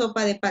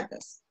sopa de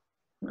patas,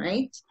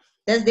 right?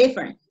 That's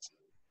different,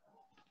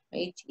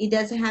 right? It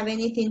doesn't have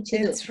anything to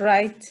do. That's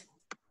right.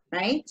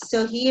 Right?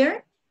 So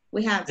here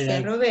we have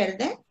Cerro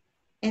Verde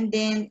and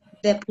then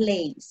the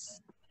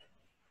place,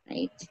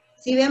 right?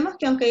 Si vemos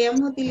que aunque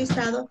hayamos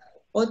utilizado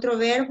otro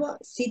verbo,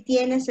 sí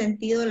tiene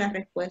sentido la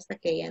respuesta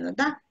que ella nos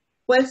da.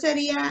 ¿Cuál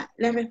sería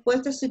la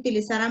respuesta si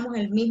utilizáramos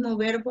el mismo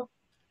verbo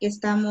que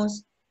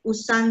estamos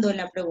usando en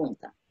la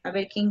pregunta? A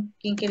ver, ¿quién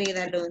quiere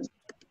darle un?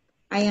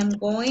 I am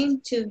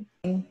going to.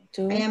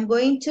 I am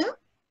going to.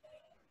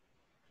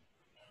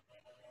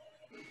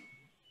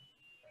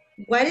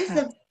 What is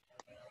the?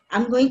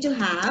 I'm going to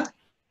have.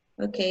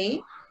 Okay.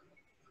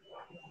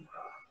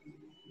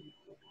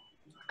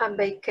 A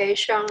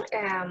vacation.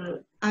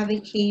 A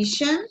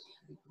vacation.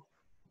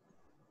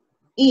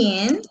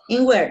 In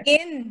where?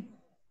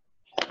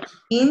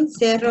 In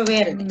Cerro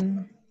Verde.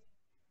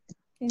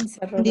 In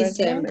Cerro Verde.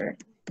 December.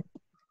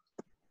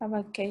 A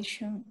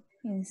vacation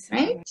in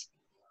Cerro Right? Verde.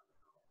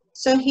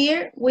 So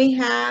here we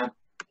have,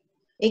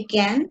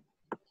 again,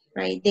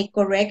 right, the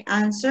correct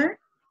answer,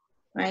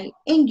 right,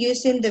 and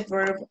using the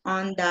verb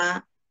on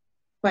the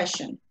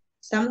question.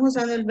 Estamos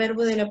usando el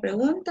verbo de la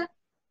pregunta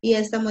y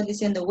estamos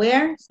diciendo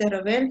where,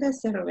 Cerro Verde,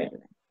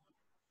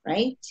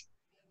 right?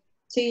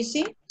 So you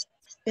see,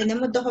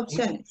 tenemos dos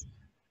opciones.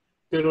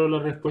 Pero la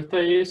respuesta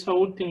a esa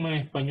última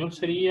en español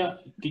sería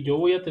que yo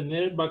voy a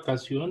tener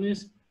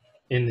vacaciones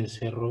en el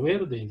Cerro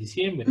Verde en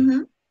diciembre.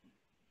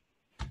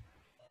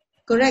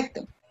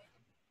 Correcto.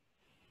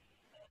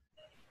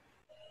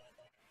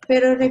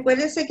 Pero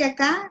recuérdese que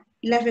acá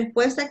la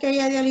respuesta que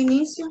ella dio al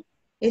inicio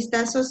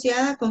está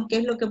asociada con qué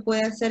es lo que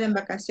puede hacer en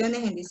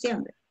vacaciones en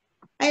diciembre.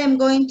 I am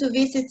going to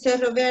visit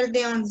Cerro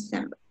Verde on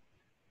December.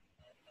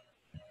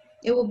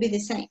 It will be the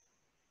same.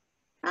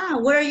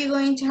 Where are you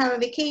going to have a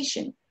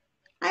vacation?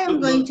 I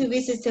am going to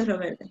visit Cerro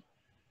Verde.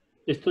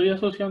 Estoy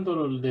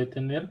asociando el de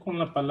tener con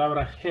la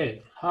palabra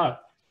have.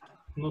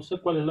 No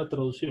sé cuál es la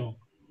traducción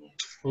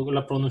o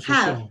la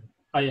pronunciación.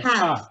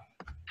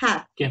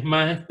 Have. Que es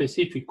más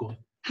específico.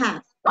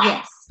 Have,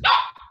 yes.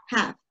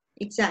 Have,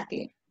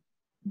 exactly.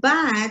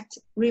 But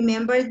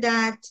remember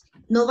that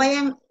no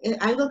vayan,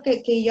 algo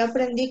que yo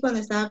aprendí cuando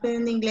estaba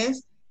aprendiendo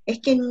inglés es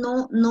que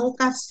no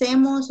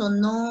casemos o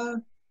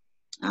no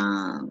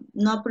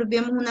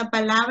apropiemos una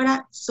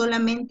palabra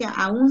solamente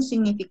a un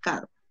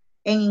significado.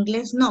 En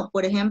inglés no.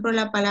 Por ejemplo,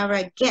 la palabra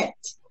get.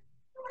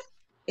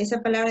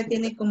 Esa palabra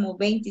tiene como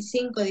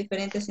 25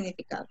 diferentes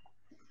significados.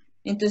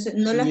 Entonces,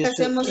 no las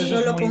casemos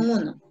solo con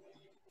uno.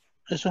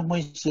 Eso es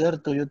muy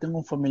cierto. Yo tengo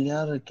un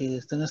familiar que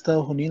está en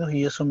Estados Unidos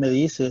y eso me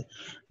dice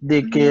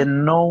de que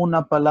no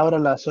una palabra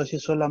la asocie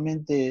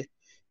solamente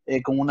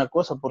con una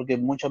cosa, porque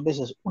muchas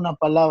veces una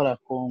palabra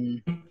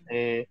con,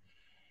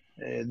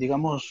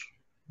 digamos,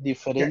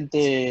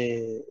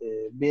 diferente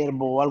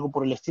verbo o algo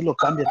por el estilo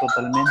cambia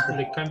totalmente.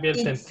 Le cambia el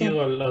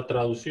sentido a la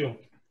traducción.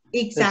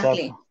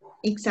 Exactly.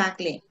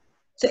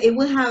 So it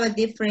will have a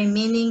different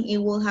meaning. It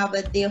will have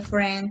a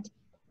different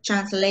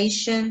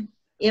translation.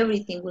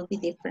 Everything will be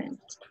different.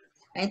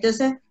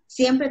 Entonces,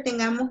 siempre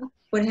tengamos,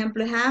 por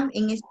ejemplo, have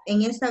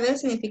en esta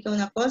vez significa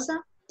una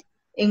cosa,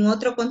 en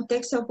otro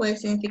contexto puede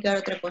significar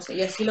otra cosa,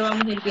 y así lo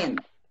vamos a ir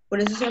viendo.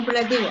 Por eso siempre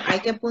les digo, hay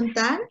que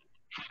apuntar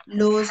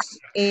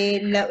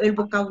el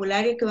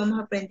vocabulario que vamos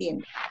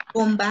aprendiendo,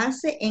 con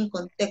base en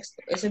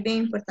contexto. Eso es bien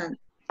importante,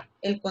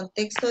 el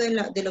contexto de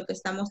lo que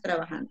estamos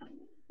trabajando.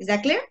 ¿Is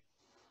that clear?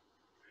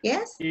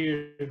 Yes?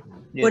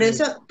 Por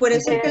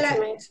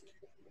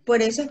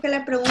eso es que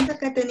la pregunta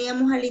que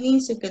teníamos al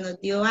inicio que nos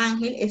dio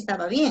Ángel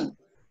estaba bien,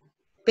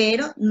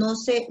 pero no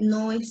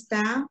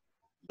está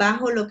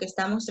bajo lo que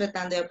estamos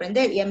tratando de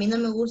aprender. Y a mí no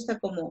me gusta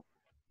como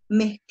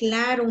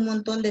mezclar un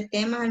montón de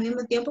temas al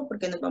mismo tiempo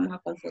porque nos vamos a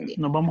confundir.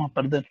 Nos vamos a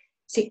perder.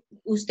 Sí,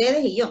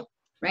 ustedes y yo,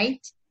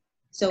 right?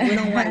 So we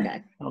don't want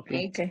that.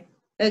 Okay. Right?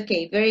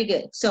 Okay, very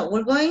good. So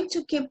we're going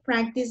to keep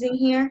practicing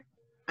here.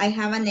 I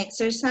have an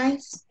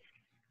exercise.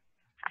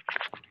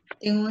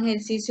 Tengo un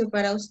ejercicio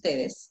para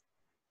ustedes.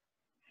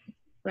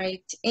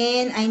 Right,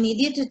 and I need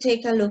you to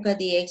take a look at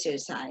the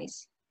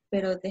exercise.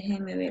 Pero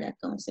déjenme ver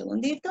acá un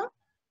segundito.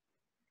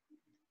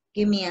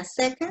 Give me a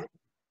second.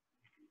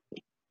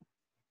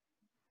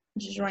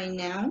 Just right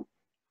now.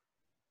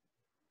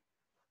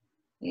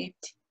 Right.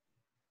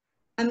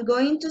 I'm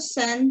going to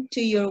send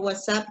to your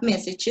WhatsApp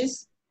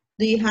messages.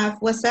 Do you have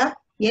WhatsApp?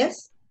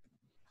 Yes?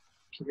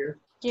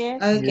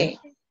 Yes. Okay,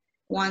 yes.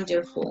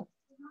 Wonderful.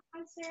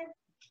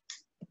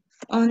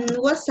 On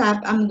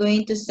WhatsApp, I'm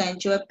going to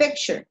send you a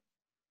picture.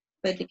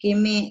 But give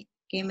me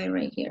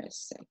right here a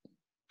second.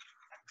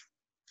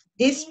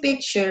 This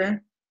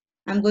picture,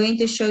 I'm going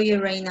to show you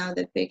right now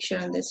the picture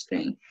on the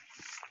screen.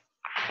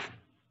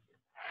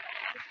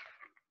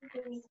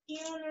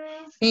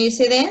 Can you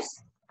see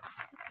this?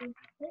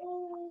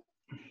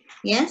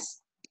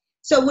 Yes?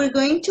 So we're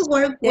going to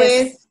work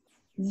with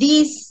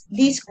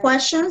these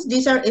questions.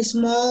 These are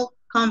small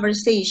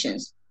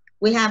conversations.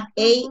 We have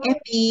A and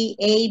B,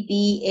 A,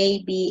 B,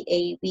 A, B,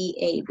 A, B,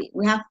 A, B.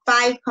 We have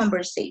 5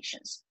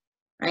 conversations,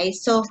 right?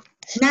 So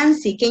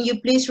Nancy, can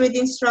you please read the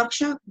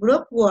instruction?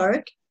 Group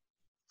work.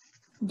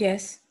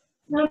 Yes.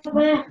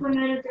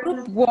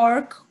 Group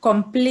work,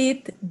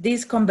 complete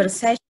this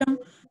conversation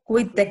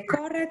with the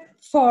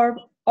correct form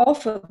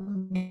of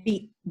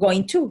be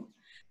going to.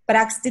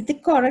 Practice the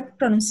correct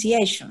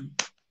pronunciation.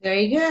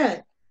 Very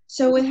good.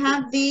 So we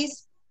have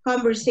these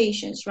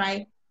conversations,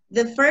 right?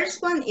 The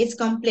first one is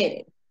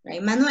completed,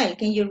 right? Manuel,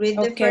 can you read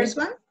the first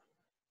one?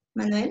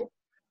 Manuel?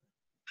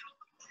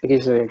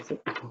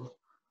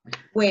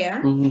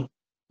 Where?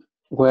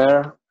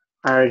 Where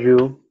are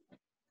you?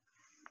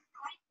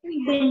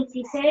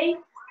 26,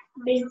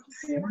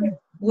 27.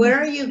 Where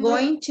are you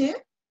going to?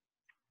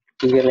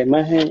 Y la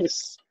imagen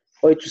es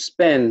going to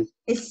spend.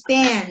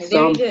 Spend,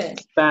 very good.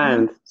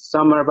 Spend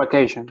summer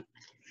vacation.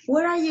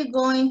 Where are you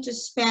going to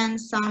spend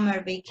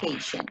summer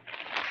vacation?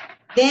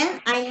 Then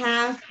I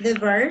have the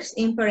verse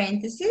in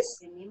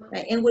parentheses,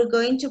 right? And we're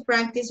going to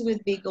practice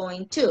with be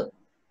going to.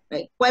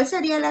 Right? ¿Cuál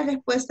sería la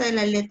respuesta de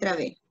la letra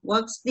B?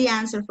 What's the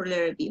answer for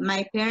letter B?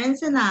 My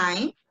parents and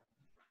I.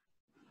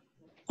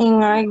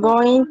 And I'm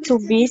going to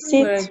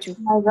visit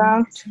my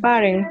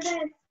grandparents.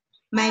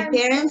 My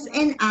parents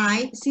and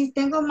I. Si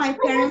tengo my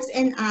parents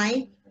and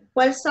I,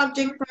 ¿cuál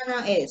subject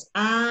pronoun es?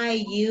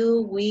 I,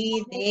 you,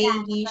 we, they,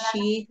 he,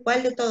 she.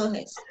 ¿Cuál de todos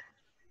es?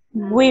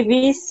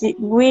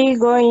 We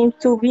going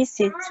to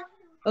visit.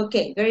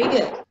 Ok, very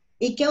good.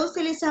 ¿Y qué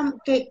utilizamos,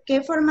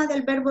 qué forma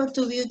del verbo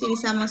to be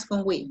utilizamos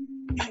con we?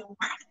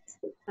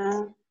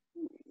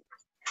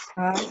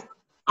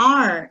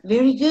 Are,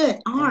 very good,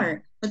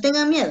 are. No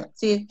tengan miedo.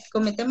 Si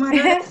cometemos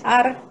errores,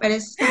 para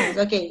eso estamos.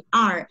 Ok,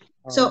 are.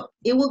 So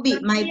it will be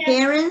my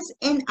parents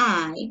and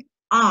I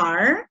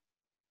are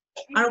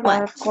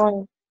what?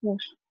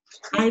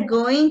 Are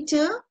going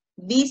to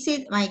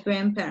visit my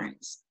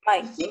grandparents.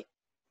 See?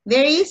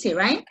 Very easy,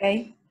 right?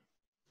 Okay.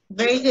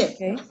 Very good.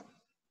 Okay.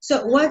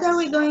 So what are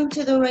we going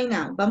to do right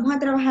now? Vamos a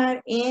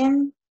trabajar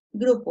en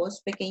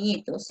grupos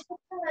pequeñitos,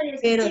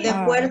 pero de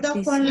acuerdo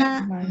con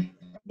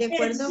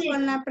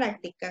la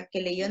práctica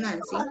que leyó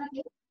Nancy,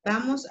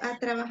 vamos a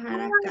trabajar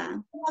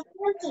acá.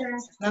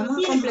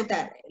 Vamos a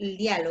completar el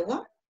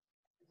diálogo.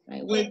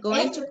 Right? We're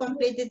going to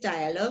complete the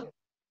dialogue,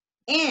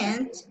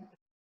 and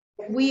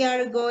we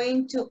are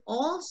going to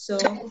also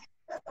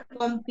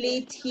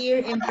complete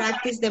here and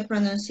practice the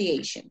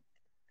pronunciation.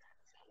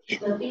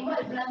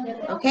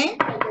 Okay?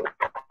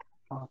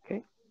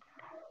 Okay.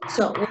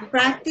 So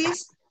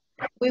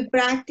we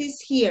practice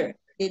here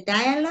the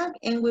dialogue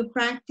and we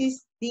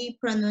practice the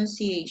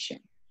pronunciation.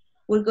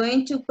 We're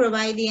going to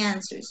provide the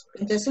answers.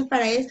 Entonces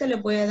para esto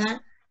les voy a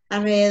dar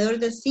alrededor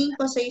de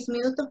 5 o 6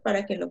 minutos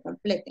para que lo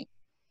completen.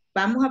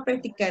 Vamos a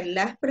practicar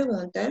las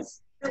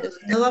preguntas. Entonces,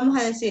 no vamos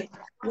a decir,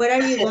 where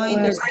are you going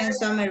to spend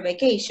summer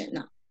vacation?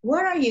 No.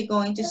 Where are you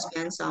going to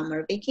spend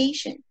summer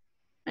vacation?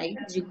 Right?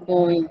 You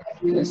going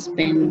to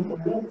spend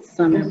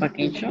summer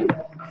vacation?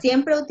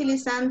 Siempre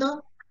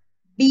utilizando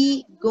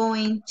be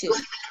going to.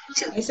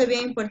 Eso es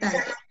bien importante.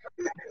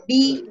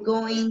 Be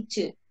going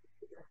to.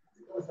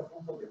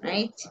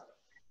 Right?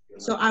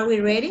 So are we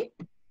ready?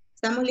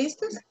 ¿Estamos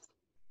listos?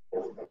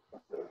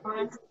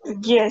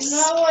 Yes.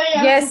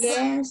 Yes.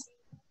 Yes.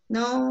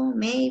 No,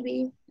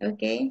 maybe.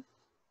 Okay.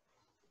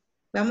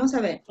 Vamos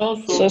a ver.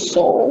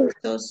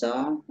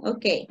 So.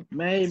 Okay.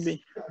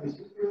 Maybe.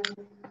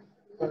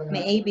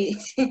 Maybe.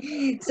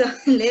 So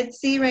let's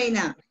see right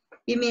now.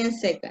 Give me a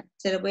second.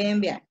 Se lo voy a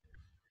enviar.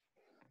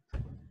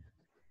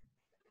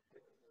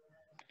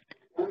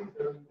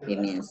 Give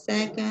me a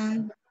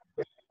second.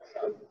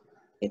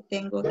 Que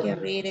tengo que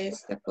abrir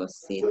esta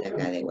cosita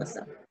acá de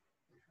WhatsApp.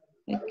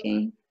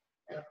 Okay.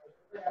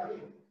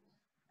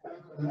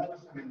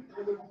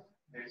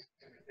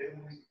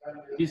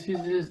 This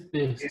is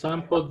the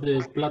sample of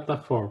the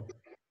platform.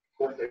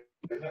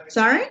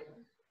 Sorry?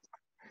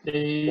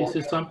 It's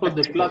a sample of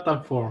the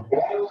platform.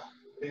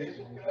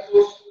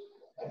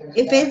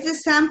 If it's the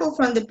sample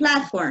from the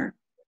platform.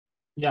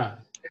 Yeah.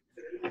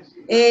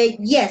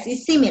 Yes,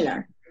 it's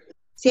similar.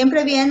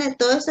 Siempre viene,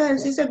 todos esos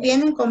ejercicios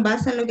vienen con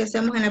base en lo que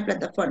hacemos en la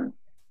plataforma.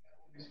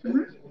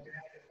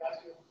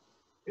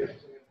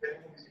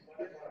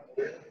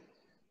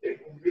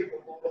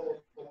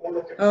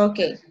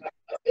 Okay.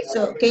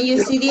 So can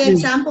you see the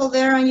example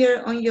there on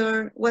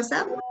your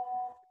WhatsApp?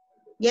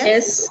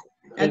 Yes?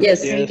 Okay,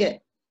 Yes. very good.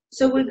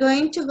 So we're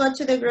going to go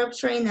to the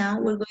groups right now.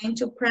 We're going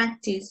to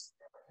practice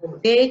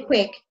very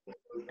quick,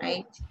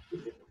 right?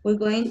 We're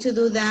going to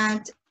do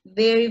that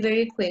very,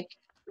 very quick.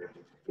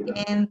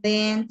 And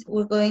then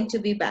we're going to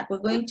be back. We're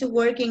going to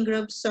work in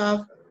groups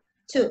of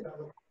 2.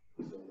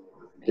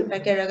 Para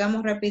que lo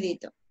hagamos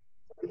rapidito.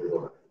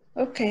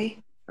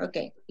 Okay.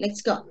 Okay,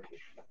 let's go.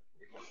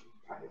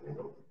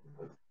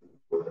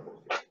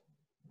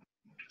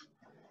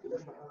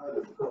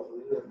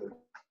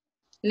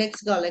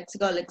 Let's go, let's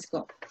go, let's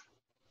go.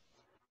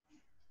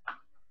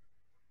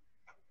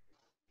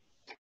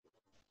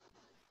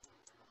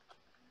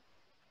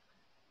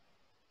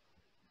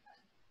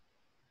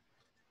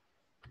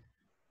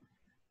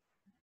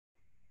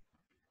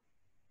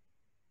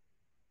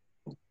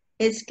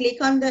 Let's click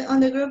on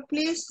the group,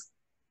 please.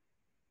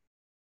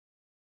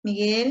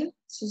 Miguel,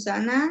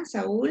 Susana,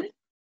 Saúl,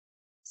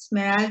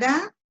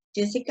 Esmeralda,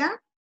 Jessica.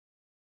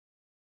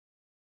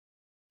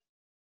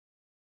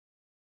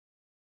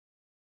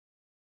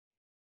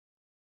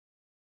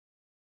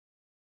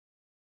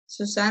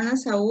 Susana,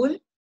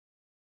 Saúl,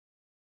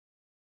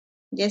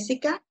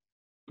 Jessica.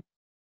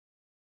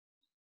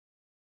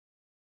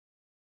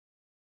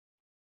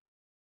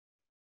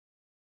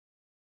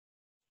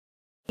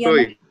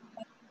 Iríamos-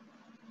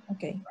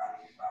 Ok.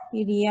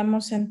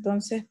 Iríamos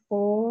entonces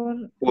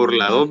Por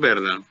la 2,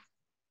 ¿verdad?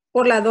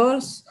 por la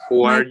 2.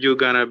 Who are you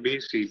gonna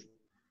visit?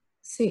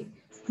 Sí.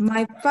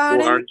 My Who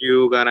parents. are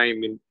you gonna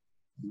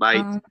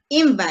invite?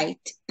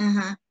 Invite.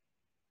 Ajá.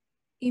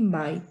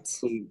 Invite.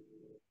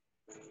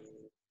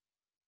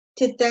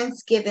 To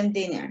Thanksgiving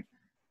dinner.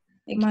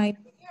 My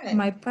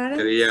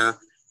parents. Sería,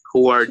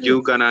 who are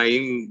you gonna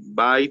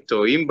invite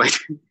to invite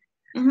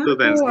to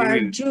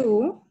Thanksgiving?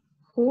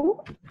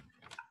 Who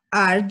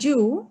are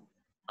you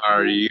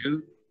Are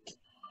you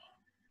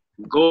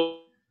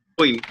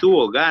going to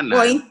or gonna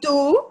going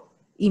to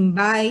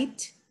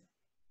invite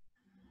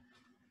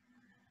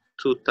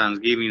to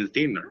Thanksgiving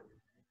dinner?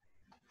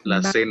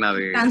 La cena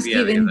de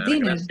Thanksgiving Día de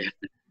dinner? Gracia.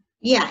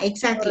 Yeah,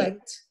 exactly.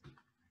 Correct.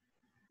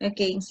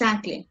 Okay,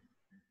 exactly.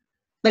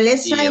 But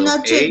let's Y try el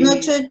not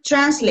to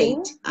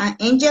translate.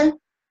 Angel,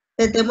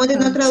 tratemos de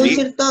no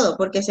traducir todo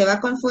porque se va a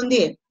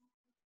confundir.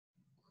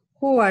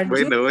 Who are you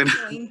Bueno.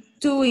 going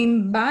to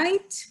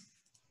invite?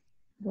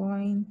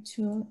 Going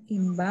to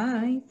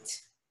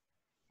invite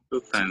To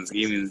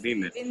Thanksgiving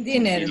dinner.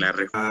 dinner. Y la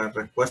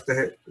respuesta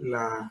es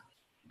la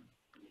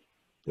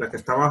que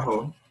está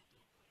abajo.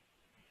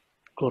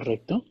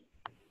 Correcto.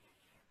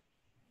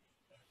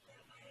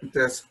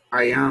 Entonces,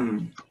 I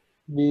am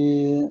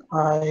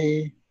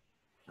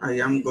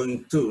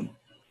going to,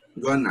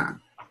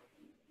 gonna.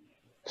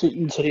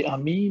 Sí, sería, a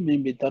mí me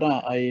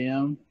invitará.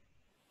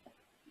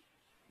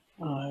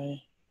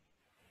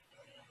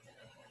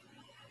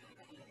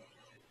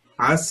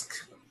 Ask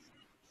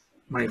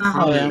my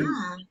Ajá. family.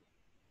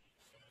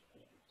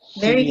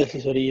 Very Sí, good.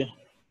 así sería.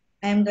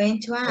 I'm going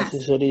to ask.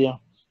 Así sería.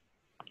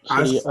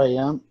 Ask.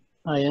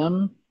 I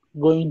am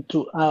going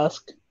to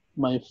ask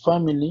my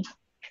family.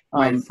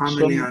 My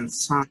family and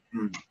some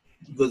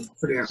good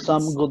friends.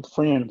 Some good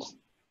friends.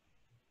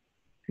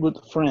 Good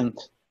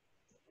friends.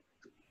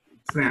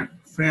 Friend.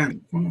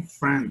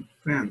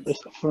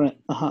 Es friend.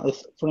 Ajá,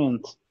 es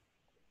friends.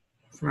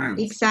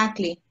 Friends.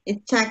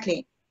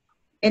 Exactly.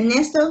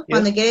 Ernesto,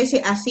 cuando quiere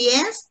decir así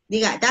es,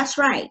 diga, that's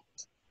right.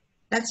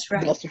 That's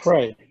right. That's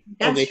right.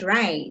 That's Okay.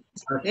 right.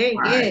 Very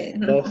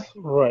good. That's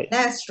right.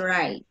 That's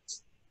right.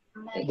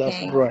 Okay.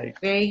 That's right.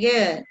 Very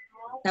good.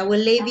 I will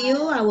leave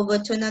you. I will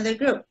go to another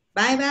group.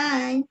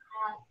 Bye-bye.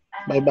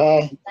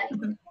 Bye-bye.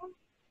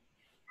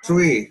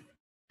 Sweet.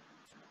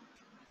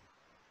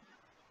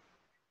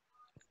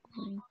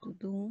 Going to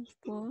do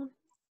for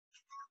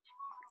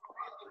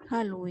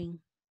Halloween.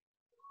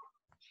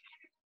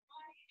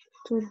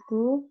 To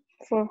do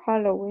for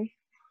Halloween.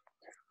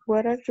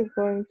 What are you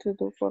going to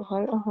do for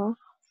Halloween?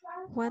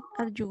 What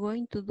are you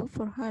going to do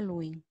for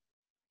Halloween?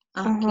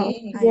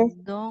 Okay. I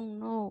don't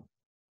know.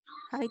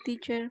 Hi,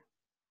 teacher.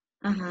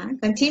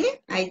 Continue.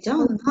 I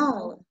don't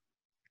know.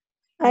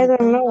 I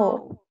don't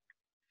know.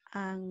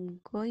 I'm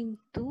going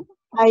to.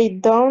 I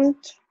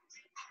don't.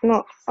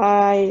 No,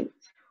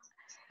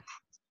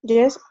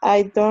 Yes,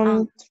 I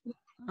don't.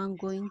 I'm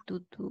going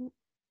to do.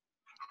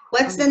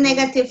 What's the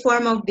negative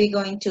form of be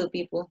going to,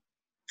 people?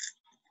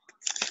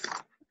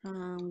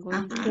 I'm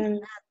going to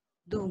not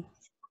do.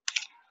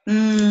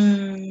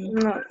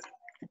 No,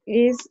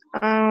 it's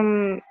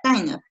kind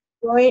of.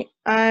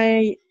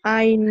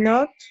 I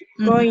not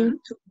going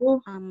to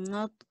do. I'm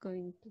not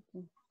going to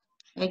do.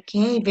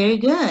 Okay, very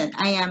good.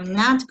 I am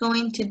not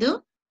going to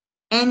do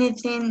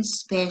anything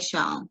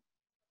special.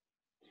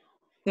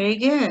 Very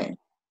good.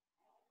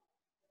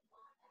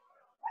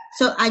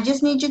 So I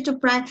just need you to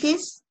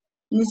practice.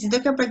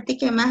 Necesito que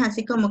practique más,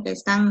 así como que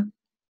están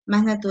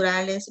más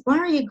naturales. What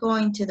are you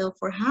going to do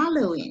for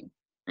Halloween?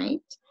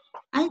 Right?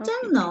 I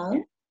don't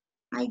know.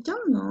 I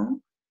don't know.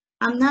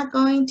 I'm not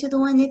going to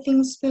do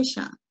anything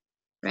special.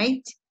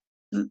 Right?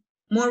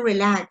 More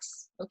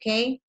relaxed.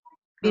 Okay?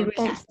 Be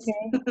relaxed.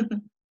 Okay.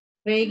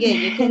 Very good.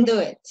 You can do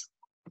it.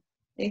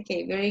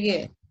 Okay, very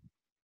good.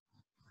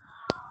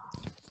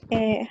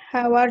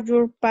 How are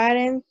your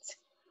parents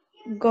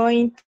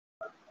going?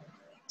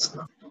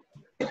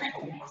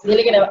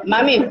 Dile que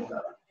mami.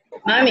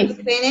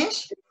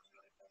 Finish?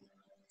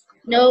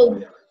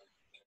 No.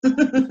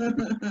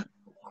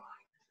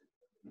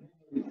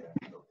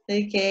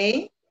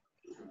 Okay.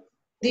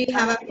 Do you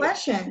have a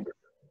question?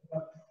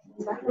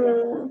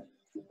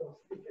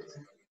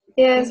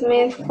 Yes,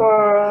 Miss,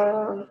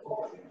 for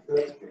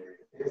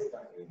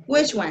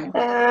Which one?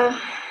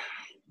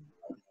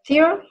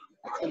 Tier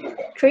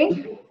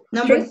 3.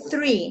 Number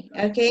 3.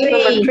 Okay.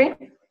 Number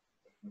 3.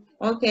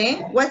 Okay.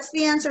 What's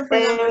the answer for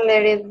that?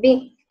 Letter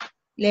B.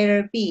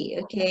 Letter B.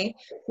 Okay.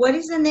 What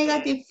is the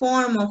negative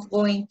form of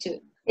going to?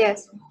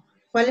 Yes.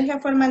 ¿Cuál es la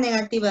forma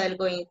negativa del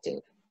going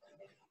to?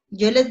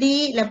 Yo les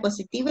di la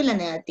positiva y la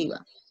negativa.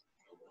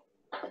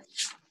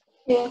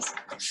 Yes.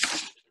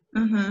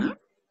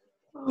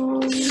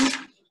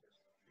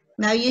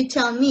 Now you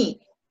tell me,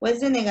 what's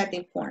the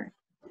negative form?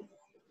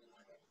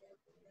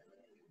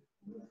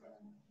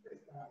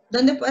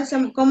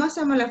 ¿Cómo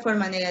hacemos la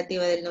forma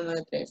negativa del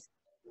número 3?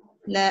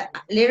 La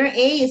letter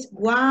A is,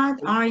 what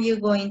are you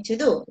going to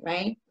do,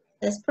 right?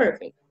 That's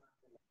perfect.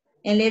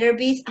 And letter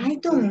B is, I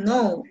don't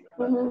know.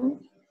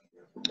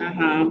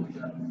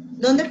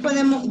 ¿Dónde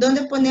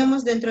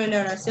ponemos dentro de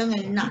la oración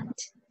el not?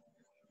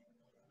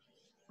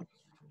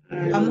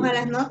 ¿Vamos a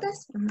las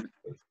notas?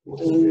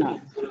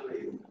 No.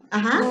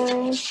 Ajá.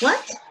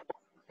 What?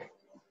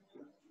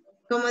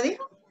 ¿Cómo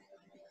dijo?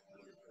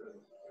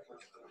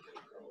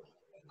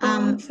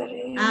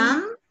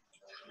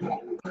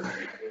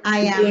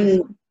 I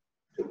am.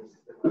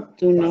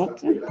 Do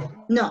not.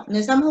 No, no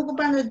estamos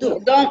ocupando do.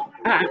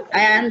 I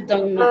am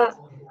don't not.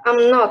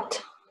 I'm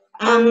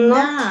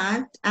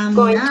not.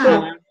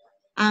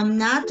 I'm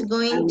not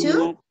going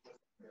to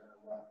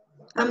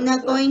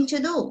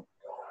do.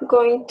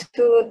 Going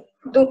to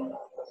do.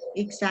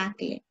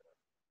 Exactly.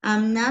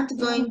 I'm not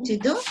going to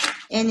do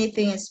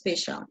anything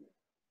special.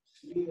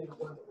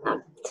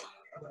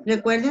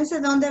 Recuérdense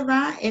dónde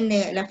va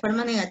la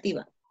forma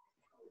negativa.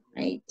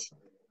 Right.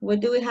 Where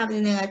do we have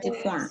the negative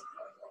form?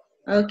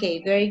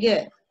 Okay, very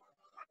good.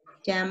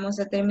 Ya vamos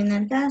a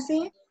terminar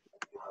casi.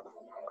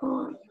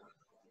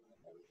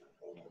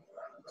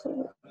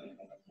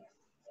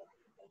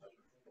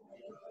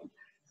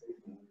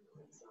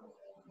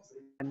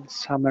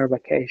 Summer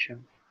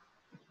vacation.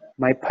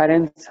 My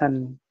parents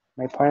and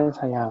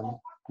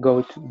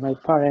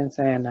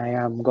I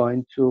am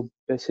going to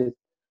visit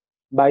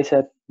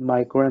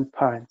my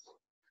grandparents.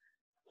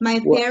 My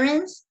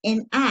parents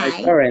and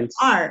I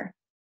are.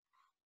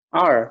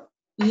 Are.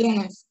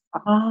 Yes.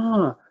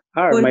 Are.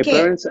 My qué?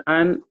 parents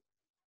and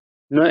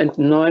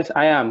no es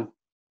I am.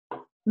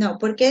 No,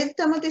 ¿por qué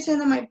estamos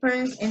diciendo my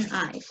parents and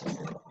I?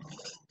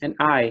 And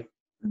I.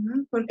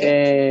 ¿Por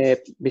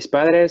qué? Mis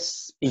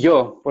padres y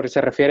yo, porque se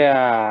refiere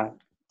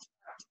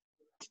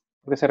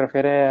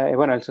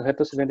bueno, el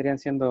sujeto se vendrían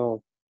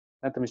siendo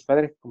tanto mis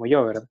padres como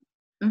yo, ¿verdad?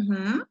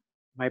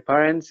 My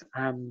parents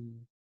I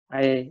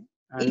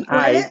and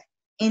I.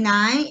 And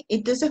I,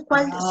 entonces,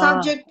 ¿cuál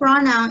subject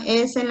pronoun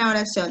es en la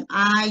oración?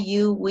 I,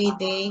 you, we,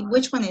 they.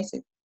 Which one is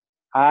it?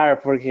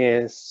 Are,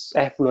 porque es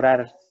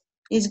plural.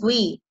 Is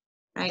we,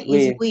 right?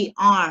 Is we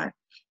are.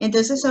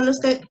 Entonces, solo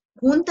usted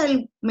junta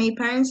el my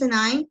parents and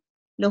I,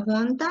 lo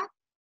junta,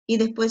 y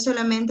después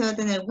solamente va a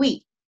tener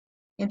we.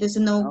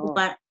 Entonces, no va a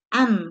ocupar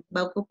am,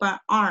 va a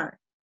ocupar are.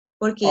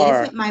 Porque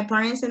ese, my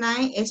parents and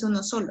I, es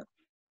uno solo.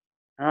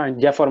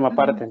 Ya forma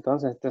parte,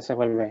 entonces se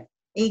vuelve.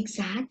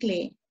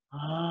 Exactly.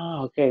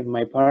 Okay.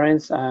 My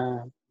parents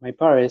and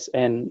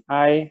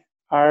I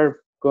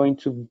are going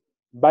to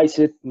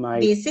visit my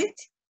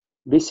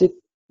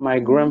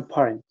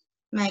grandparents.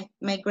 My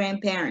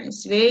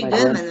grandparents. Very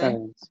good,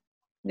 Manuel.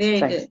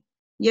 Very good.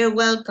 You're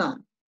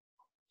welcome.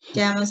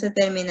 Ya vamos a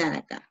terminar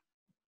acá.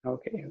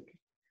 Okay.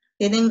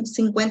 Tienen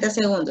 50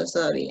 segundos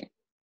todavía.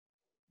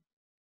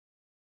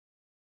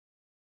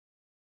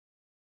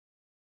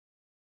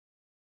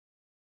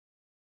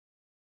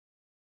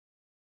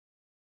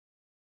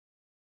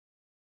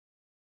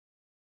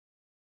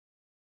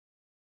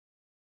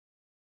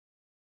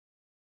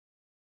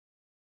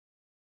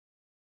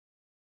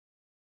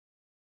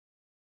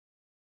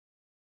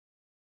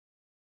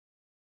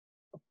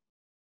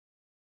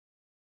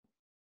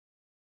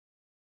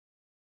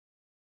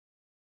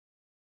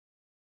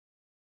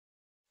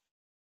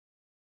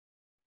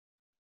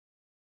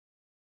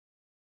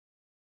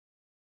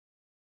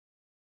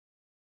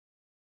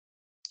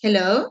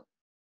 Hello?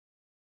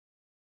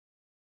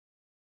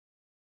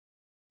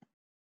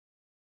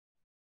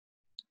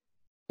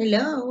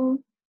 Hello?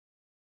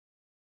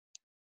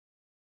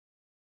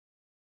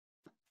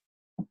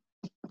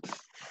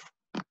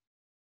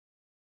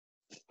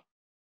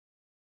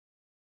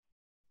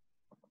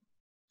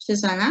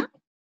 Susana?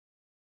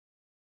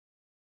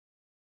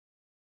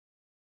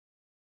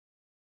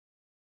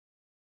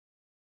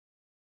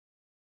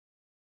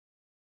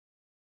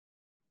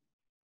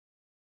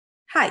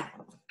 Hi.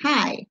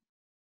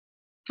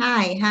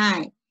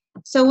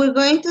 So we're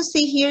going to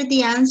see here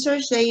the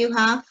answers that you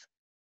have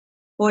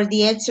for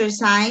the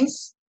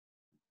exercise,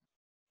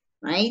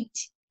 right?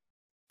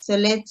 So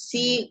let's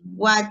see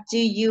what do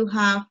you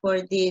have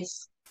for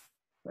this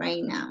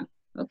right now,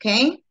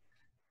 okay?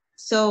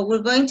 So we're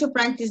going to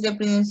practice the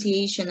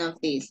pronunciation of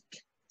this.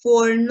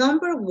 For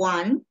number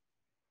 1,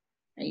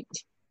 right?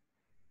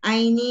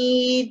 I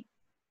need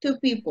 2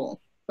 people.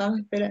 Vamos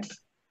a esperar.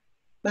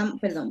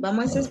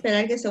 Vamos a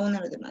esperar que se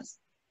unan los demás.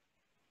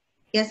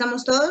 ¿Ya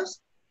estamos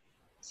todos?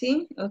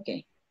 ¿Sí?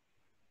 Ok.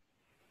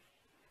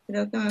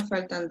 Creo que me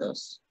faltan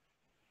 2.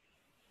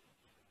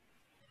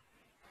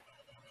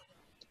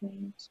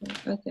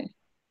 Okay.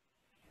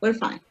 We're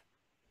fine.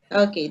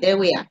 Okay, there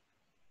we are.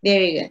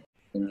 Very good.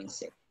 Let me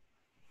see.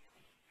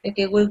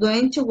 Okay, we're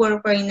going to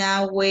work right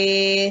now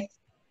with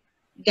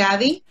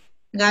Gabby.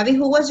 Gabby,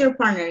 who was your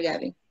partner,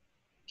 Gabby?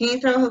 ¿Quién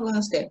trabajó con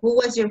usted? Who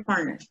was your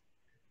partner?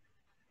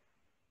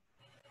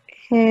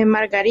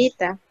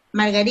 Margarita.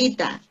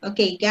 Margarita.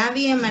 Okay,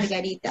 Gaby and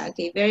Margarita.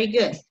 Okay, very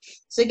good.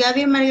 So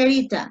Gaby and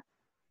Margarita,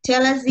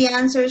 tell us the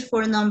answers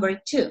for number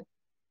 2.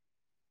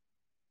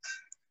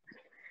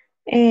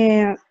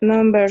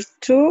 Number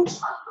 2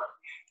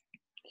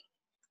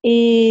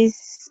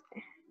 is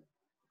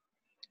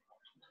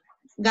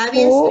Gaby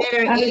is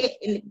letter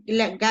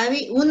A.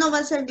 Gaby, uno va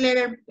a ser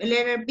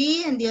letter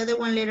B and the other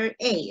one letter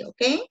A,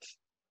 okay?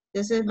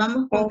 Entonces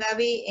vamos con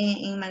Gaby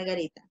en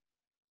Margarita.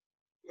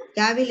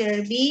 Gaby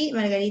letter B,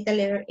 Margarita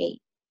letter A.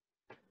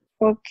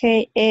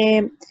 Okay.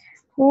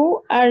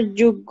 Who are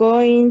you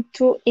going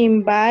to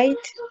invite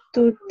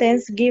to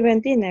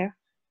Thanksgiving dinner?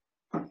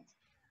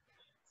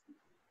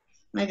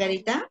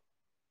 Margarita?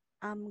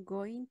 I'm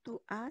going to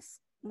ask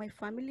my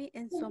family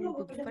and some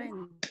good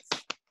friends.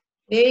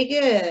 Very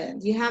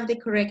good. You have the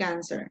correct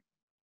answer.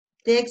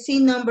 Taxi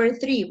number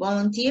 3,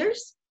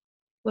 volunteers.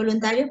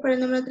 Voluntarios para el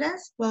número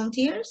 3,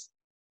 volunteers.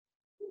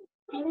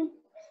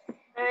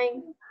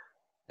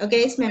 Ok,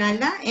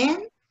 Esmeralda.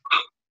 ¿En?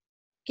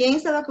 ¿Quién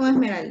estaba con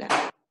Esmeralda?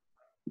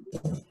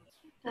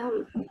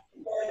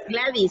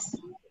 Gladys.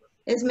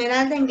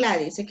 Esmeralda and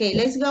Gladys. Okay,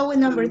 let's go with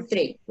number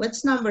 3.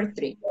 What's number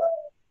 3?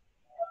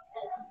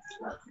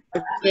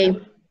 Okay.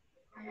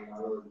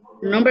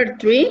 Number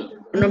 3,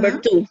 number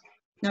 2.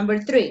 Number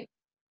 3.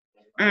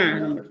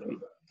 Number 3.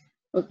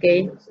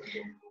 Okay.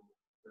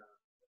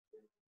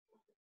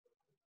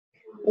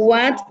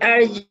 What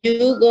are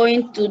you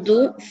going to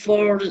do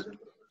for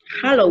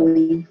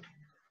Halloween?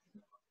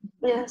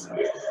 Yes,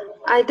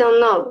 I don't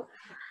know.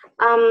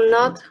 I'm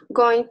not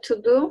going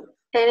to do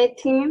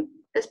anything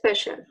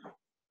special.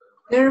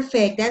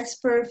 Perfect, that's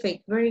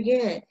perfect. Very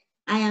good.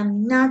 I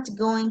am not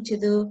going to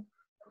do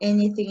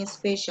anything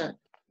special.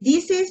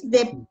 This is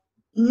the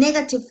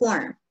negative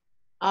form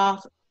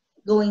of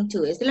going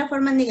to. Esta es la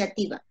forma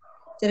negativa.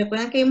 ¿Se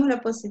recuerdan que vimos la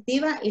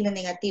positiva y la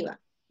negativa?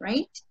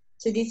 Right?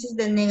 So this is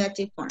the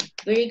negative form.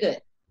 Very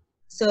good.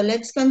 So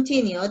let's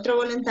continue. Otro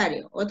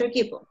voluntario, otro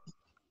equipo.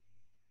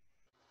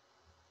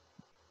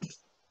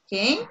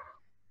 Okay.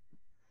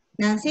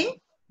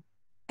 Nancy?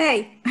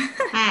 Hey.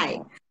 Hi.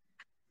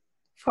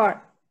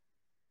 4.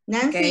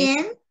 Nancy Okay.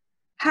 and?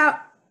 How?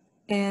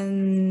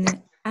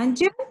 And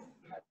Andrew?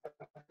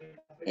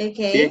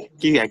 Okay.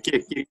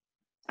 Aquí.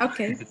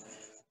 Okay.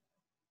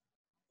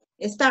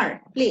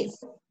 Start,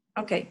 please.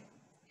 Okay.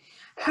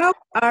 How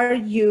are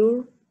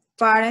your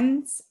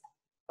parents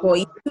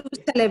going to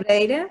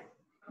celebrate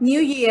New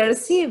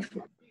Year's Eve?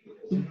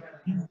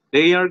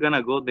 They are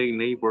gonna go to their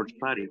neighbor's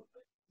party.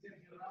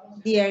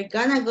 They are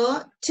gonna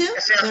go to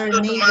their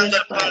neighbor's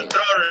party.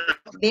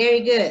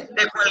 Very good.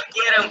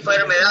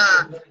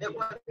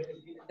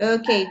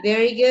 Okay,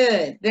 very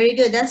good. Very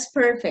good. That's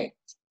perfect.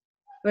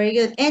 Very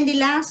good. And the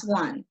last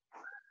one,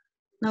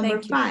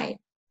 number 5.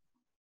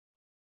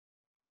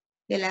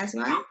 The last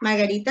one,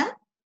 Margarita.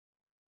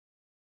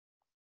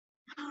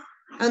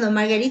 Oh, no,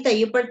 Margarita,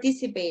 you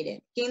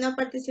participated. ¿Quién no ha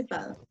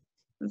participado?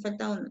 Me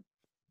falta uno.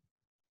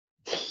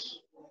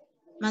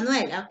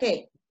 Manuel,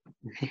 okay.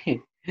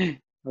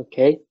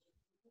 Okay.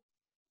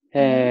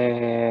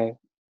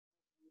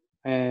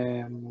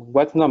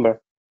 What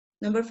number?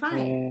 Number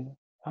 5.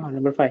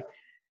 Number 5.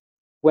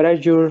 What are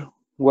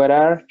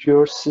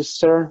your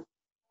sister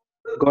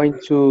going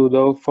to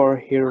do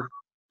for her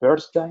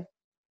birthday?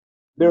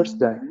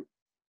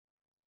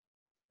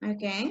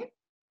 Okay.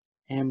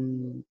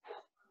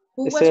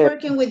 Who was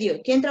working with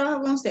you? ¿Quién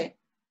trabajó con usted?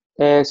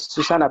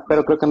 Susana,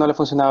 pero creo que no le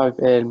funcionaba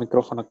el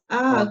micrófono.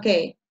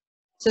 Okay.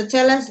 So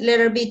tell us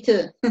letter B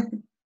too.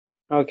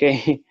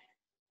 Okay.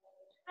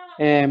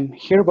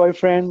 Her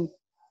boyfriend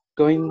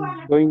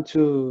going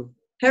to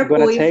her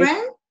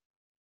boyfriend?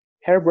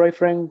 Her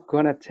boyfriend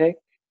gonna take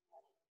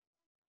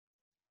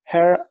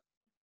her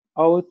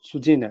out to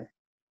dinner.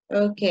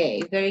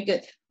 Okay, very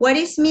good. What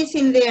is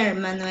missing there,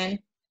 Manuel?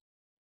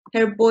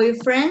 Her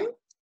boyfriend?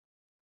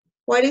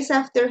 What is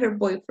after her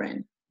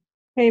boyfriend?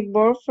 Her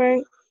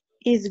boyfriend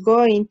is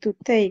going to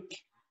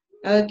take.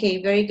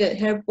 Okay, very good.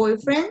 Her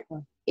boyfriend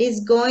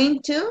is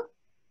going to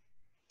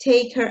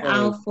take her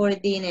out for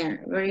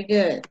dinner. Very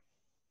good.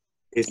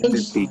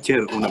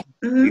 Teacher, una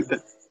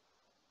pregunta.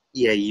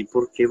 ¿Y ahí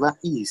por qué va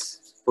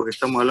is? Porque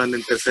estamos hablando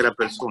en tercera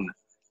persona.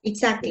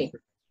 Exactly.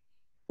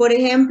 Por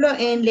ejemplo,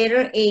 en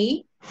letter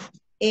A,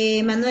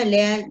 Manuel,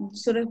 lea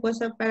su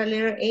respuesta para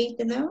letter A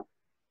de nuevo.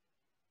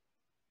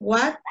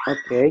 What?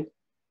 Okay.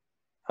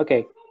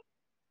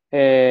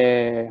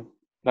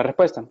 La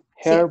respuesta.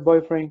 Her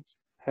boyfriend.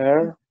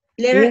 Her.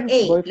 Letter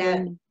A.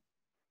 Boyfriend.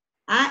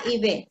 A y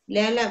B.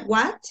 Léala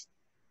what?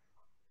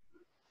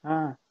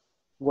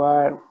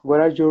 What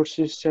are your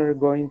sister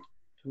going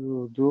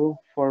to do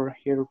for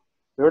her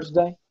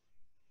birthday?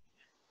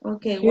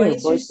 Okay, Her what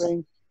is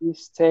boyfriend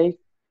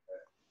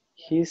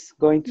he's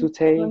going to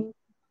take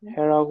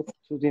her out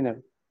to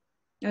dinner.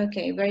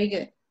 Okay, very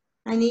good.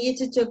 I need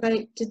you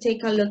to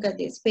take a look at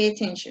this. Pay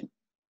attention.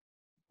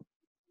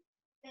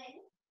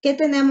 ¿Qué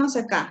tenemos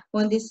acá?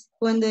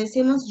 Cuando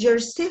decimos your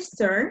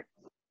sister,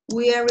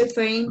 we are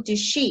referring to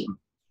she,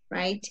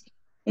 right?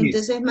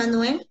 Entonces,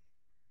 Manuel,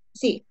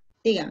 sí,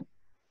 dígame.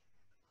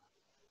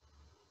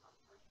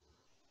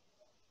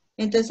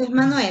 Entonces,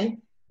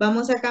 Manuel,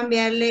 vamos a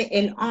cambiarle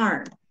el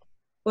R,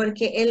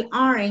 porque el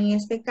R en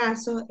este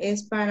caso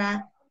es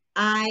para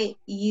I,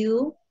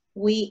 you,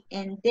 we,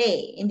 and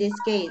they. In this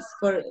case,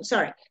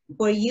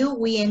 for you,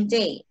 we, and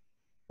they.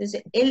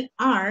 Entonces, el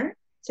R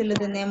se lo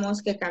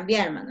tenemos que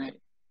cambiar, Manuel,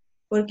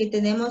 porque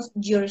tenemos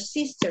your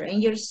sister,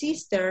 and your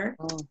sister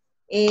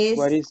is...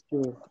 What is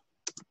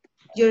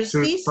your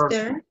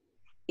sister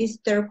is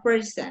third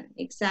person,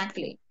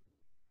 exactly.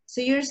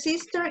 So your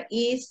sister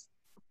is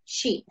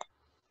she,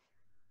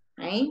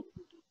 right?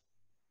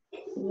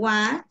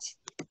 What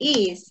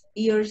is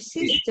your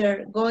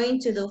sister going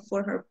to do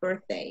for her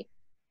birthday?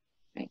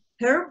 Right?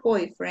 Her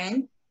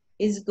boyfriend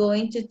is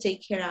going to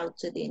take her out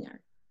to dinner.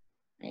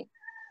 Right?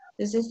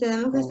 Entonces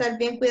tenemos que estar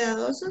bien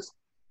cuidadosos.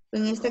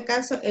 En este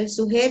caso, el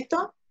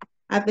sujeto,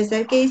 a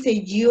pesar que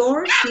dice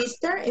your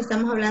sister,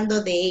 estamos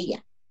hablando de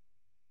ella.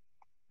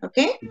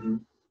 Okay?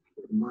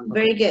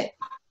 Very good.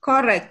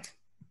 Correct.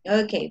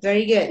 Okay,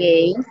 very good.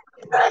 Okay.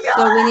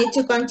 So we need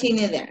to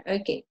continue there.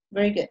 Okay,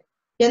 very good.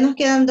 Ya nos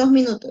quedan 2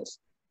 minutos.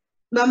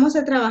 Vamos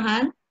a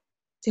trabajar.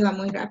 Se va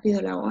muy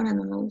rápido la hora,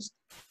 no me gusta.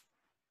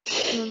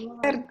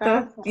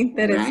 Cierto.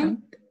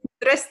 Interesante.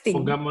 Interesting.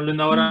 Pongámosle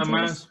una hora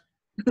más.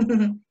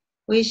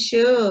 We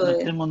should.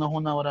 Metémonos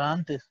una hora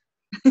antes.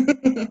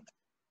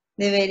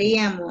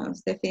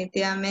 Deberíamos,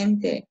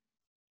 definitivamente.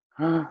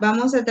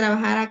 Vamos a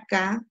trabajar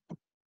acá.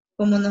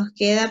 Como nos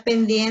queda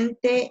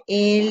pendiente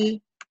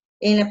en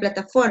la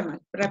plataforma.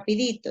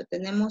 Rapidito,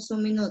 tenemos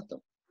 1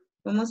 minuto.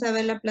 Vamos a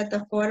ver la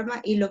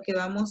plataforma y lo que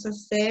vamos a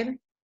hacer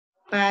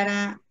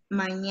para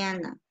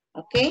mañana.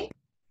 ¿Ok?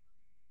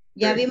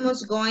 Ya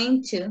vimos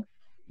going to.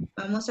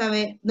 Vamos a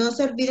ver. No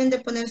se olviden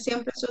de poner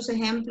siempre sus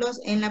ejemplos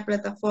en la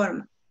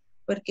plataforma.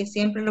 Porque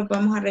siempre los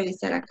vamos a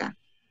revisar acá.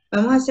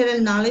 Vamos a hacer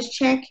el knowledge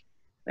check.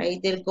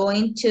 Right, del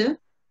going to.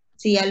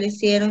 Si ya lo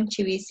hicieron,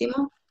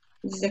 chivísimo.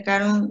 Si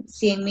sacaron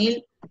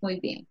 100,000, muy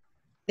bien.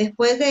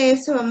 Después de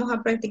eso vamos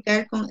a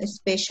practicar con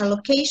special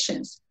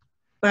occasions.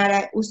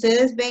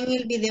 Ustedes ven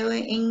el video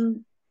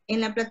en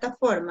la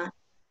plataforma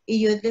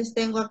y yo les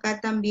tengo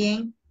acá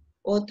también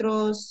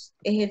otros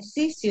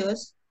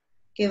ejercicios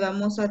que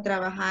vamos a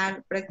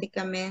trabajar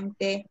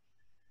prácticamente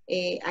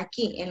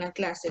aquí en la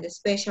clase de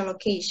special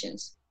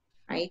occasions.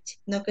 Right?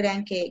 No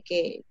crean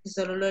que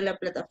solo lo de la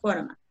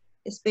plataforma.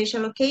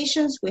 Special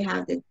occasions, we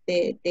have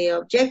the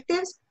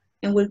objectives.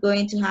 And we're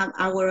going to have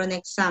our own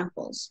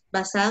examples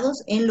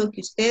basados en lo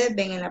que ustedes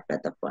ven en la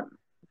plataforma.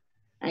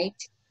 Right?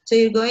 So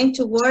you're going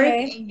to work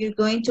and you're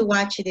going to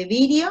watch the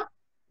video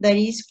that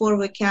is for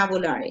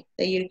vocabulary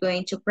that you're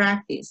going to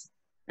practice.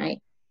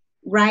 Right?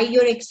 Write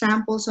your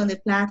examples on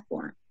the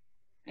platform.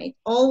 Right?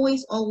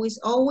 Always, always,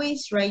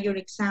 always write your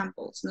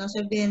examples. No se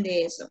olviden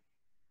de eso.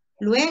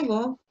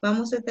 Luego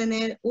vamos a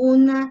tener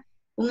un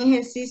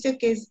ejercicio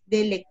que es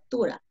de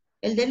lectura.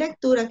 El de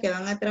lectura que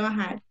van a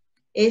trabajar.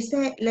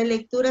 La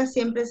lectura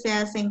siempre se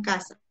hace en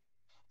casa.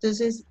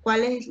 Entonces,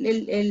 ¿cuál es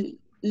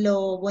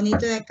lo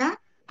bonito de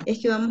acá? Es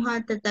que vamos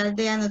a tratar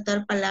de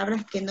anotar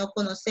palabras que no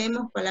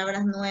conocemos,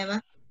 palabras nuevas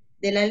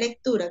de la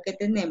lectura que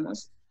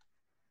tenemos.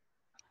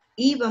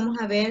 Y vamos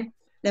a ver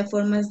las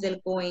formas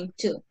del going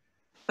to.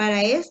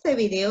 Para este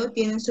video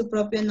tienen su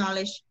propio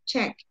knowledge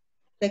check.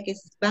 O sea que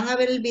van a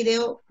ver el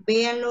video,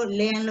 véanlo,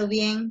 léanlo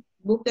bien,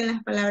 busquen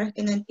las palabras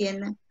que no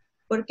entiendan,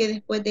 porque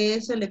después de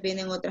eso les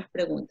vienen otras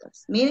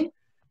preguntas. Miren.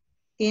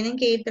 Tienen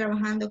que ir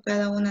trabajando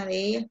cada una de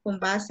ellas con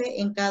base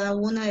en cada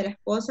una de las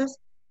cosas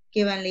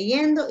que van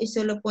leyendo y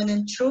solo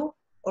ponen true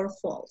or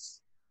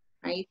false,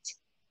 right?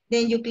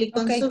 Then you click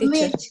on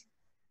submit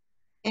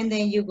and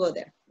then you go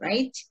there,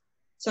 right?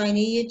 So I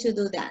need you to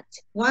do that.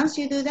 Once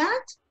you do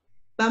that,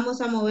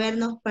 vamos a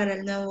movernos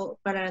para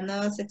la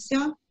nueva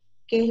sección,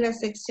 que es la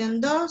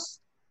sección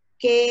 2,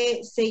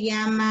 que se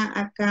llama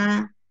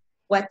acá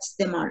What's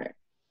the Matter,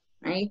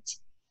 right?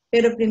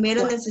 Pero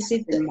primero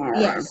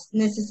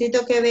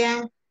necesito que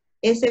vean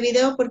ese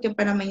video porque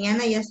para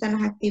mañana ya están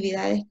las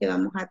actividades que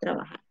vamos a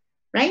trabajar.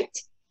 Right?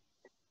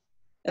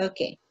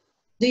 Okay.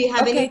 Do you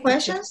have any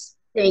questions?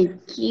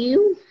 Thank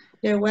you.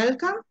 You're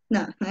welcome.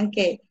 No,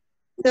 okay.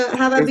 So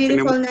have a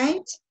beautiful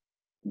night.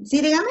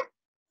 ¿Sí, dígame?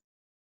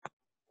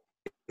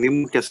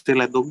 Tenemos que hacer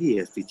las 2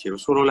 guías, teacher.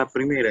 Solo la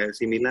primera es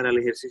similar al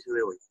ejercicio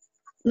de hoy.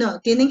 No,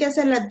 tienen que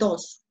hacer las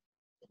 2.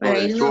 Para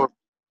irnos.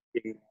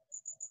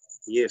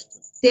 Y esto.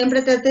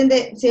 Siempre traten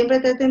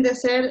de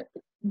hacer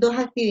 2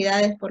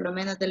 actividades por lo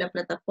menos de la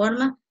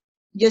plataforma.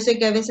 Yo sé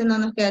que a veces no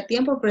nos queda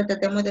tiempo, pero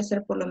tratemos de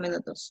hacer por lo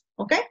menos 2.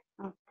 ¿Ok?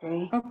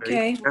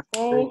 Okay.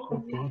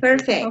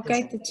 Perfect.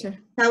 Okay,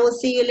 teacher. I will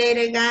see you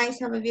later, guys.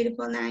 Have a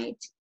beautiful night.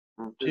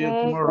 Okay,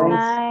 good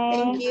night.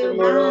 Thank you.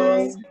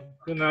 Bye.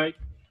 Good night.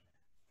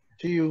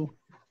 See you.